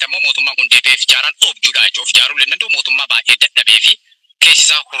gaafa ilaalte ammoo mootummaan kun deebi'ee ijaaraan objuudha jechuudha. Of ijaaruu illee danda'u mootummaa baay'ee dadhabee fi keessi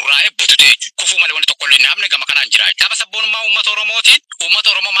isaa hurraa'ee butute jechuudha. Kufuu malee wanti tokko illee hin hafne gama kanaan jira. Gaafa sabboonummaa uummata Oromootiin uummata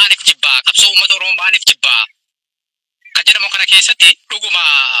Oromoo maaliif jibbaa? Qabsoo uummata Oromoo maaliif jibbaa? Kan jedhamu kana keessatti dhuguma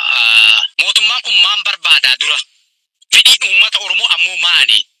mootummaan kun maan barbaada dura? Fedhiin uummata Oromoo ammoo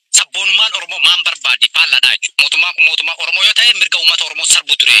maani? Sabboonummaan Oromoo maan barbaadi? Faallaadha jechuudha. Mootummaan kun mootummaa Oromoo yoo ta'e mirga uummata Oromoo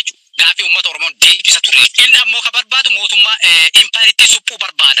sarbu ture jechuudha. Gaaffii uummata Oromoo deebisa ture. Inni ammoo ka barbaadu mootummaa imparitii suphuu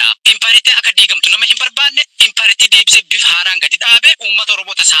barbaada. Imparitii akka diigamtu nama hin barbaanne imparitii deebisee bifa haaraan gadi dhaabe uummata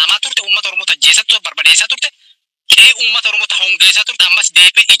Oromoo saamaa turte uummata Oromoo jeesaa turte barbadeessaa turte qe'ee uummata Oromoo hongeessaa turte ammas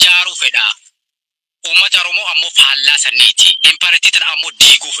deebee ijaaruu fedha. Uummata Oromoo ammoo faallaa saniiti. Imparitii tana ammoo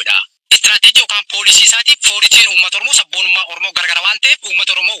diiguu fedha. Istiraatiijii yookaan poolisii isaatiif foolitiin uummata Oromoo sabboonummaa Oromoo gargara waan ta'eef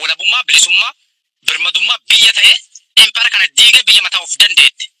uummata Oromoo walabummaa bilisummaa birmadummaa biyya ta'e impara kana diigee biyya mataa of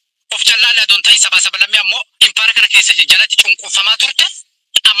dandeetti. Of callaallee adoon ta'in saba lammii ammoo impara kana keessa jalatti cunqurfamaa turte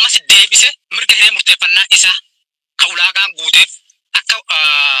ammas deebise mirga hiree murteeffannaa isaa ka ulaagaan guuteef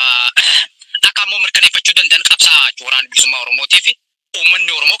akka ammoo mirkaneeffachuu danda'an qabsaa waraana bilisummaa Oromootii fi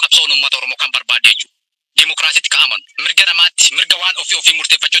uummanni Oromoo qabsoon uummata Oromoo kan barbaade jechuudha. Demokraasiitti ka amanu mirga namaatti mirga waan ofii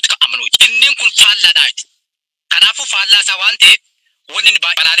murteeffachuutti ka amanu inni kun faallaadha jechuudha. Kanaafuu faallaa isaa waan ta'eef wanni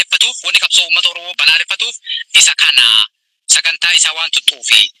balaaleffatuuf wanni qabsoo uummata Oromoo balaaleffatuuf isa kana sagantaa isaa waan tuttuu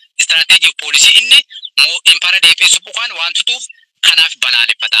fi istirateejii poolisii inni impara deebisu bukaan waan tutuuf kanaaf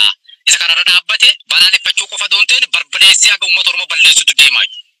balaaleffataa. Isa kanarra dhaabbate balaaleffachuu qofa doon ta'e barbadeessee haga uummata Oromoo balleessutu deemaa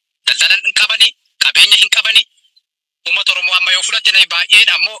jiru. Daldalan hin qabani, qabeenya hin qabani. Uummata Oromoo amma yoo fudhatte namni baay'een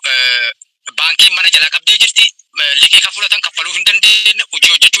ammoo baankiin mana jalaa qabdee jirti. Liqii kan fudhatan kaffaluu hin dandeenye,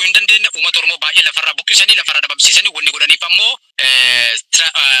 hojii hojjechuu hin dandeenye. Uummata Oromoo baay'ee lafarraa buqqisanii, lafarraa dhabamsiisanii wanni godhaniif ammoo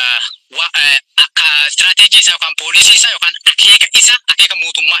akka istirateejii isaa yookaan poolisii isaa yookaan akeeka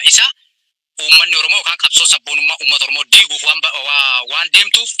mootummaa isaa uummanni Oromoo yookaan qabsoo sabboonummaa uummata Oromoo diiguuf waan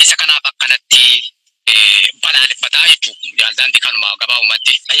deemtuuf isa kanaaf akkanatti balaaleffataa jechuudha. Jaaldaanti kanuma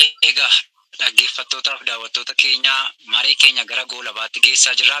gabaabumatti. Egaa dhaggeeffattootaaf daawwattoota keenya maree keenya gara goolabaatti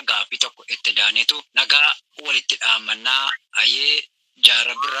geessaa jirra. Gaaffii tokko itti daanetu nagaa walitti dhaammannaa ayee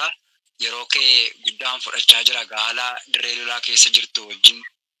Rabbirra yeroo kee guddaan fudhachaa jira. Haala dirree lolaa keessa jirtu wajjin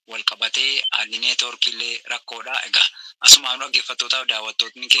wal qabatee haalli neetwoorkiillee rakkoodha. Egaa asumaan dhaggeeffattootaaf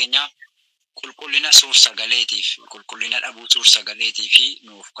daawwattootni keenya qulqullina suur sagaleetiif qulqullina dhabuu suur sagaleetii fi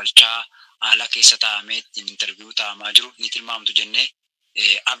nuuf galchaa haala keessa taa'amee ittiin interviyuu taa'amaa jiru ni tilmaamtu jennee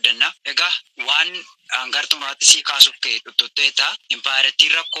abdanna. Egaa waan hangartumaatti sii kaasuuf ka'e dhuttotteeta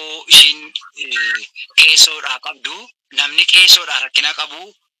impaarettiin rakkoo ishiin keessoodhaa qabdu namni keessoodhaa rakkina qabu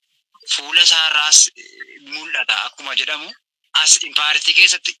fuula isaarraas mul'ata akkuma jedhamu. As impaaretii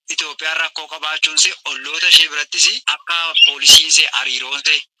keessatti Itoophiyaan rakkoo qabaachuun see olloota ishee birattis akka poolisiin see hariiroon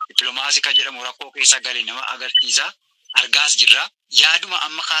see dippiloomaasii kan jedhamu rakkoo keessa galee nama agarsiisa. Argaas jirra. Yaaduma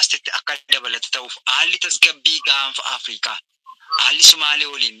amma kaastetti akka dabalatu ta'uuf haalli tasgabbii gaanfa Afrikaa haalli Sumaalee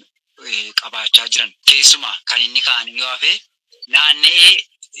waliin qabaachaa jiran keessumaa kan inni kaa'anii yoo hafe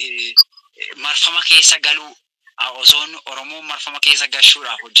naanna'ee marfama keessa galuu osoon Oromoon marfama keessa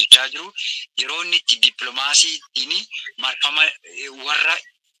gashuudhaaf hojjechaa jiru. Yeroo inni itti dippiloomaasiitiin marfama warra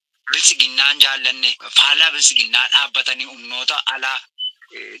bilisiginnaan jaallanne faallaa bilisiginnaa dhaabbatanii humnoota alaa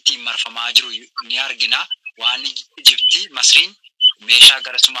ittiin marfamaa jiru ni argina. Waan Ijiptii Masriin meeshaa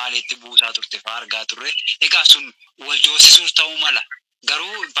gara Sumaaleetti buusaa turte fa'aa argaa turre. Egaa sun wal joorsisuus ta'uu mala.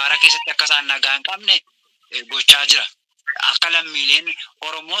 Garuu baara keessatti akka isaan nagaa hin qabne gochaa jira. Akka lammiileen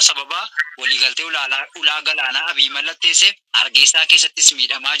Oromoo sababa waliigaltee ulaa galaanaa Abiy mallatteesseef Hargeysaa keessattis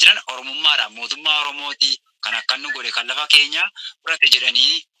miidhamaa jiran Oromummaadhaan mootummaa Oromooti kan akka nu godhe kan lafa keenya fudhate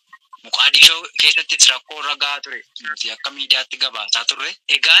jedhanii Muqaadishoo keessattis rakkoo irra gahaa ture. Nuti akka miidiyaatti gabaasaa turre.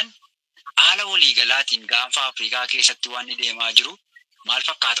 Egaan haala waliigalaatiin gaanfa Afrikaa keessatti waan inni deemaa jiru maal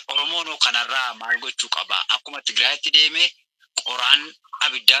fakkaata? Oromoon kanarraa maal gochuu qaba? Akkuma Tigraayitti deemee qoraan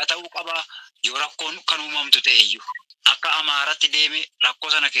abiddaa ta'uu qaba. Yoo rakkoon kan uumamtu ta'eyyuu akka Amaaratti deeme rakkoo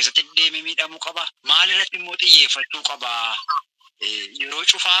sana keessatti deeme miidhamuu qaba. Maal irratti immoo xiyyeeffachuu qaba? Yeroo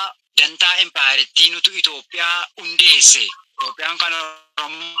cufaa dantaa empaayerettii nutu Itoophiyaa hundeesse. Itoophiyaan kan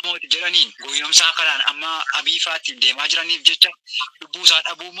Oromooti jedhaniin gooyyomsaa kanaan amma Abiifaatiin deemaa jiraniif jecha lubbuu isaa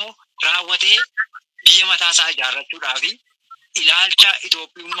dhabuu moo raawwatee biyya mataa isaa ijaarrachuudhaaf ilaalcha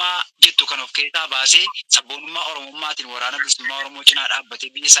Itoophiyummaa jettu kan of keessaa baasee sabboonummaa Oromummaatiin waraana bilisummaa Oromoo cinaa dhaabbatee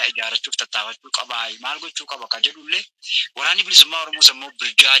biyya isaa ijaarrachuuf tattaafachuu qaba. Maal gochuu qaba ka jedhullee waraanni bilisummaa Oromoo sammuu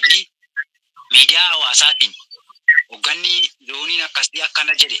birjaajii miidiyaa hawaasaatiin hogganni zooniin akkasii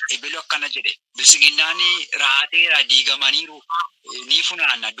akkana jedhe ebelu akkana jedhe bilisiginnaan raateera diigamaniiru ni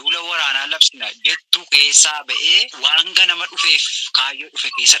funaanna duula waraanaa labsina jettu keessaa ba'ee waan ganama dhufeef kaayyoo dhufe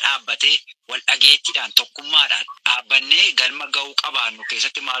keessa dhaabbatee wal dhageettiidhaan tokkummaadhaan dhaabbannee galma ga'uu qabaannu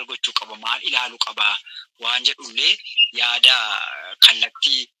keessatti maal gochuu qaba? Maal ilaaluu qaba? Waan jedhullee yaada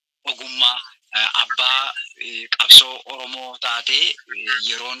kallattii ogummaa abbaa qabsoo Oromoo taatee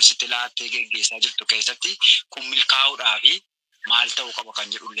yeroon sitti laattee geggeessaa jirtu keessatti kun milkaa'uudhaaf maal ta'uu qaba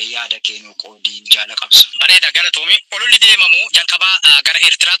kan jedhullee yaada kennuu qoodii jaala qabsa. Bareeda galatoomi. Ololli deemamu jalqabaa gara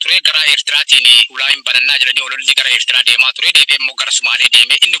Eertiraa ture. Gara Eertiraatiin ulaa hin banannaa jedhanii ololli gara Eertiraa deemaa ture. Deebi'ee immoo gara Sumaalee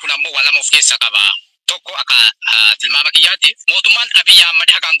deeme. Inni kun ammoo waa lama of keessaa qaba. Tokko akka tilmaama kiyyaatti mootummaan Abiy Ahmed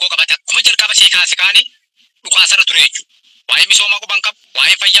hagaangoo qabate akkuma jalqaba siikaase kaanii dhukaasarra ture jechuudha. Waa'ee misoomaa quban qabu,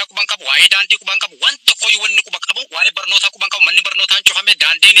 waa'ee fayyaa quban qabu, waa'ee daandii quban qabu, waan tokkoyyuu wanni quban qabu, waa'ee barnootaa quban qabu, manni barnootaan cufame,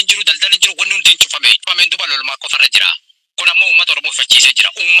 daandiin hin jiru, daldalli hin jiru, wanni hundi hin cufame. Cufameen duuba lolumaa qofarra jira. Kun ammoo uummata Oromoo hubachiisee jira.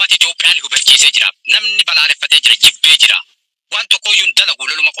 Uummata Itoophiyaa hubachiisee jira. Namni balaaleffatee jira, jibbee jira. Waan tokkoyyuu hin dalagu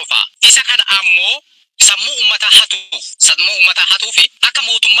loluma qofaa. Isa kana ammoo sammuu uummataa hatuu fi akka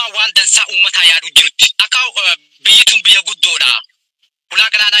mootummaa waan dansaa uummataa yaaduu jirutti akka biyyi tun biyya guddoodha. Ulaa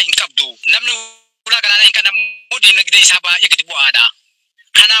galaanaa hin qabdu. Namni ulaa galaanaa hin qabu dinagdee isaa baay'ee gadi bu'aadha.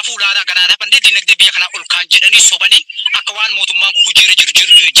 Kanaafuu ulaa galaanaa bandee dinagdee biyya kanaa ol kaan jedhanii sobanii akka waan mootummaan kun hojiirra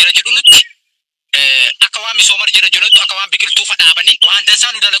jira jedhu nutti akka waan misoomar jira jirantu akka waan biqiltuu fadhaabanii waan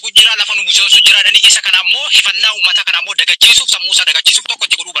dansaa nu dalagu jira lafa nu misoomsu jiraadhani isa kana ammoo hifannaa uummata kana ammoo dagachiisuuf sammuu isaa dagachiisuuf tokko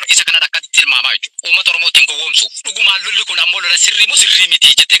itti godhuu bara isa kana akka tilmaamaa jechuudha. Uummata Oromootiin gowwoomsuuf dhugumaan lolli kun ammoo lola sirrii moo sirrii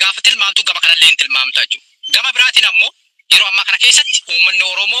miti jettee gaafa tilmaamtu gama kanallee hin tilmaamta jechuudha. Gama biraatiin ammoo yeroo ammaa kana keessatti uummanni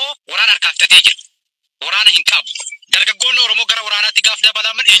Oromoo waraana harkaa fixatee jira. Waraana hin qabu. Dargaggoonni Oromoo gara waraanaatti gaaf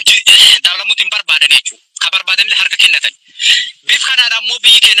dabalamuutiin barbaadan jechuudha. Ka barbaadanillee harka kennatan. Biif kanaan ammoo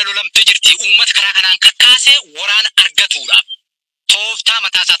biyyi keenya lolamtee jirti. Uummata karaa kanaan kakkaasee waraana argatuudhaaf. Tooftaa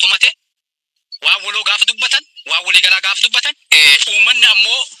mataa isaa tumate waan waloo gaafa dubbatan, waan walii galaa gaafa dubbatan, uummanni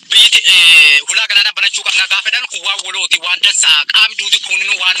ammoo biyyi hulaa galaanaa banachuu qabnaa gaafa jedhan kun waan walooti waan dansaa qaamni duuti kun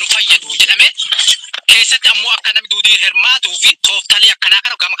waan nu fayyadu jedhame keessatti ammoo akka namni duudii hirmaatuu fi tooftaalii akkanaa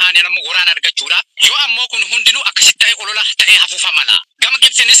kana gama kaaniin ammoo waraana argachuudhaaf yoo ammoo kun hundinuu akkasitti ta'e olola ta'ee hafuufa mala. Gama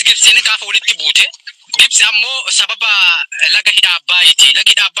Gibsiin gaafa walitti buute Gibsi ammoo sababa laga hidha Abbaayiti. Lagi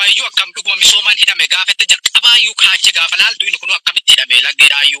hidha Abbaayiyyuu akkam dhuguma misoomaan hidhame gaafette jalqabaayyuu kaache gaafa laaltu inni kun akkamitti hidhame lagi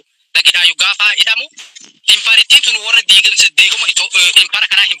hidhaayyuu gaafa hidhamu impaaritiin tun warra diigama impaara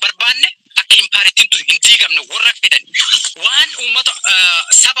kanaa hin barbaanne akka impaaritiin tun hin diigamne warra fedhan waan uummata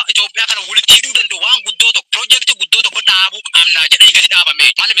saba Itoophiyaa kana walitti hidhuu danda'u waan guddoo tokko piroojeektii guddoo tokko dhaabuu qabnaa jedhanii gadi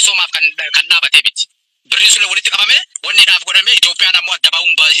dhaabame malee misoomaaf kan dhaabatee miti. Birriin sulle walitti qabame wanni dhaaf godhame Itoophiyaan ammoo adda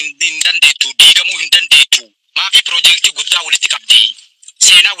bahuun hin dandeettu diigamuu hin dandeettu maafii piroojeektii guddaa walitti qabdi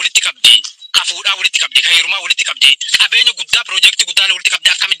seenaa walitti qabdi. Kafuudhaa walitti qabdi, kaheerumaa walitti qabdi, qabeenya guddaa piroojeektii guddaa walitti qabdi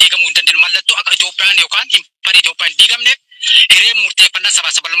akkamitti diigamuu hin dandeenye mallattoo akka Itoophiyaan yookaan impaara Itoophiyaan diigamneef hireen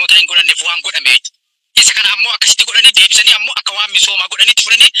murteeffannaa sablammoota hin godhanneef waan godhame. Isa kana ammoo akkasitti godhanii deebisanii ammoo akka waan misoomaa godhaniitti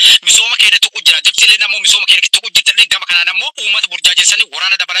fudhanii misooma keenya tuqu jira. Gibsileen ammoo misooma keenya tuqu jirtanii gama kanaan ammoo uummata burjaajeessanii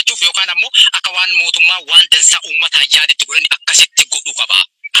waraana dabalachuuf yookaan ammoo akka waan mootummaa waan dansaa uummataa yaadetti godhanii akkasitti godhuu qaba.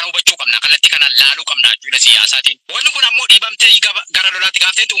 Kan hubachuu qabna kallattii kanaan laaluu qabna jechuudha siyaasaatiin. Wanni kun ammoo dhiibamtee gara lolaatti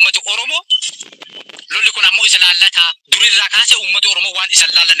gaafteetti uummati Oromoo lolli kun ammoo isa laallataa durirraa kaasee uummati Oromoo waan isa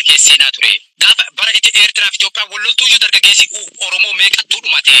laallan keesseenaa ture. Gaafa bara Eertiraaf Itoophiyaa wal loltuuyyuu dargaggeessi Oromoo meeqattuu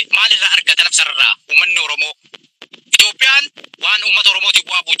dhumate maalirraa argata labsarraa uummanni Oromoo. Itoophiyaan waan uummata Oromootiif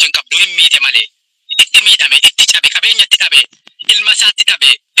bu'aa buuchen qabdu hin miite malee itti miidhame itti cabe qabeenya itti dhabe ilma isaatti dhabe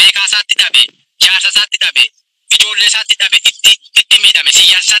beekaa isaatti dhabe jaarsa isaatti dhabe. Ijoollee isaatti dhabe itti miidhame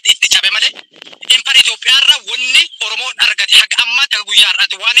siyaasaatti itti cabe malee impaara Itoophiyaarraa wanni Oromoon argate haga ammaatti haga guyyaa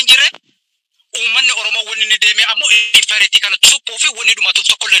har'aatti waan hin jirre uummanni Oromoo wanni inni deeme ammoo impaariitti kana suphuu fi wanni dhumatuuf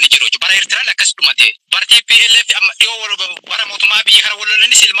tokkollee ni jiru jechuudha. Bara Eertiraan akkas dhumate. Bara TPLF amma dhiyoo bara mootummaa biyya kana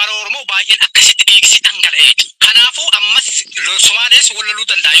wallolanis ilmaan Oromoo baay'een akkasitti dhiigsi dhangala'ee jechuudha. Kanaafuu ammas Somaalees walloluu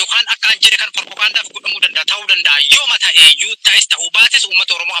danda'a yookaan akkaan jedhe kan propagaandaaf godhamuu danda'a ta'uu danda'a yoo mata'eeyyuu ta'es ta'uu baates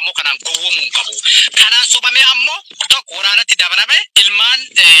uummata Oromoo ammoo kanaan gowwoomuu hin qabu. Kanaan sobamee ammoo tokko waraanatti dabalame ilmaan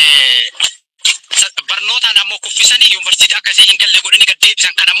barnootaan ammoo kuffisanii yuunivarsiitii akkasii hin galle godhanii gad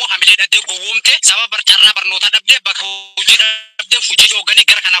deebisan kan ammoo hamilee dhaddee gowwoomte sababa carraa barnootaa dhabdee bakka hojii dhabdee hojii dhooganii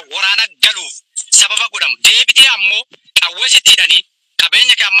gara kana waraana galuuf sababa godhamu deebitee ammoo qawweesitti hidhanii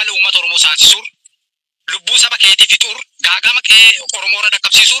qabeenya kee ammallee uummata Oromoo saansisuur lubbuu saba keetii fixuur gaagama kee Oromoo irra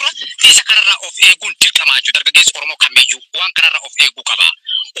dhaqqabsiisuurra isa kanarraa of eeguun dirqamaa jechuudha. Dargaggeessi Oromoo kamiyyuu waan kanarraa of eeguu qaba.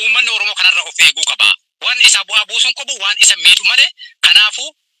 Uummanni Oromoo kanarraa of eeguu qaba. Waan isa bu'aa buusuun qabu waan isa miidhu malee kanaafuu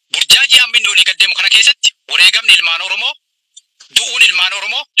burjaajii hamminni olii gaddeemu kana keessatti wareegamni ilmaan Oromoo du'uun ilmaan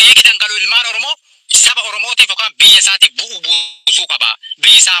Oromoo dhiigi dhangala'u ilmaan Oromoo saba Oromootiif yookaan biyya isaatiif bu'uu buusuu qaba.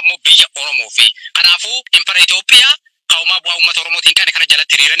 Biyyi isaa ammoo biyya Oromoo fi kanaafuu impaara Itoophiyaa qawmaa bu'aa uummata Oromootiin kana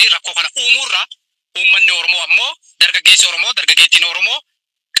jalatti hiriiranii rakkoo kana uumuurra uummanni Oromoo ammoo dargaggeessi Oromoo dargaggeettiin Oromoo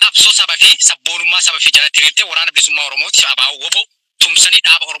qabsoo saba fi sabboonummaa saba fi jalatti hiriirtee waraana bilisummaa Oromooti abaa'u woboo tumsanii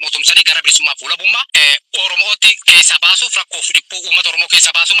dhaaba Oromoo tumsanii gara bilisummaa fuulabummaa Oromooti keessa baasuuf rakkoo fi dhiphuu uummata Oromoo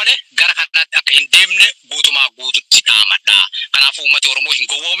keessa baasu malee gara kanaatti akka hin deemne guutumaa guututti dhaamadha. Kanaafuu uummati Oromoo hin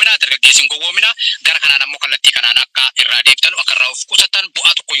gowwoomina dargaggeessi hin gowwoomina gara kanaan ammoo kallattii kanaan akka irraa deebitan akka irraa of qusatan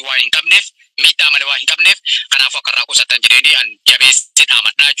bu'aa tokko waan hin qabneef miidhaa malee waan hin qabneef kanaafuu akka irraa qusatan jedhanii an jabeessi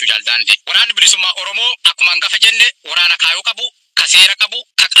dhaamadha jechuu jaaldaandi. Waraanni bilisummaa Oromoo akkuma hangafa jenne waraana kaayoo qabu kaseera qabu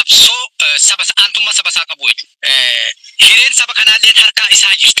kakabsoo saba aantummaa saba isaa qabu jechuudha. Hireen saba kanaallee harka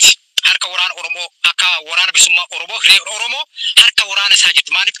isaa jirti. Harka waraana Oromoo akka waraana bilisummaa Oromoo hireen Oromoo harka waraana isaa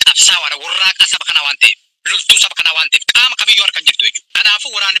jirti. Maaliif qabsaa'aadha warraaqa saba kana waan ta'eef loltuu saba kana waan ta'eef qaama kamiyyuu harka jirtu jechuudha.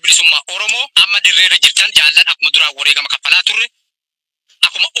 Kanaafuu waraanni bilisummaa Oromoo amma dirreerra jirtan jaallan akkuma duraa wareegama kaffalaa turre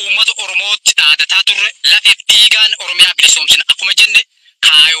akkuma uummata Oromootti dhaadataa turre lafeef dhiigaan Oromiyaa bilisoomsina akkuma jenne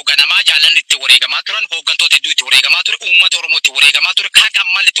kaayoo ganamaa jaallan itti wareegamaa turan hooggantoota hedduu itti wareegamaa ture uummata Oromoo itti wareegamaa ture kaqa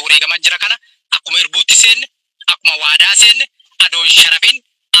ammallee itti wareegamaa jira kana akkuma irbuutti seenne akkuma waadaa seenne adoon sharafin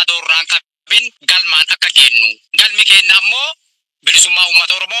adoon raanqabin galmaan akka geennu galmi keenya ammoo bilisummaa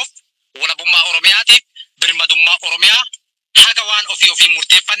uummata Oromoof walabummaa Oromiyaatiif birmadummaa Oromiyaa haga waan ofii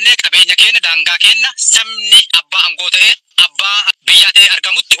murteeffannee qabeenya keenya daangaa keenya sabni abbaa aangoo ta'e abbaa biyyaa ta'e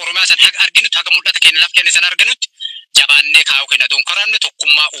argamutti Oromiyaa san haga arginutti haga mul'ata keenya laf keenya san arginutti jabaannee kaa'uu keenya donkoranne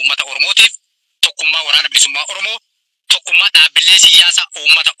tokkummaa uummata Oromootiif tokkummaa waraana bilisummaa Oromoo tokkummaa dhaabbilee siyaasaa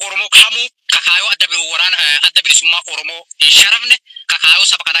uummata Oromoo kamuu kakaayoo adda bilisummaa Oromoo hin sharafne kakaayoo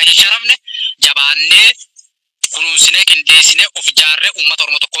saba kanaa hin sharafne jabaannee kunuunsinee qindeessinee of ijaarree uummata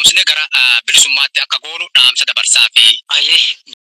Oromoo tokkoomsinee gara bilisummaatti akka goonu dhaamsa dabarsaa fi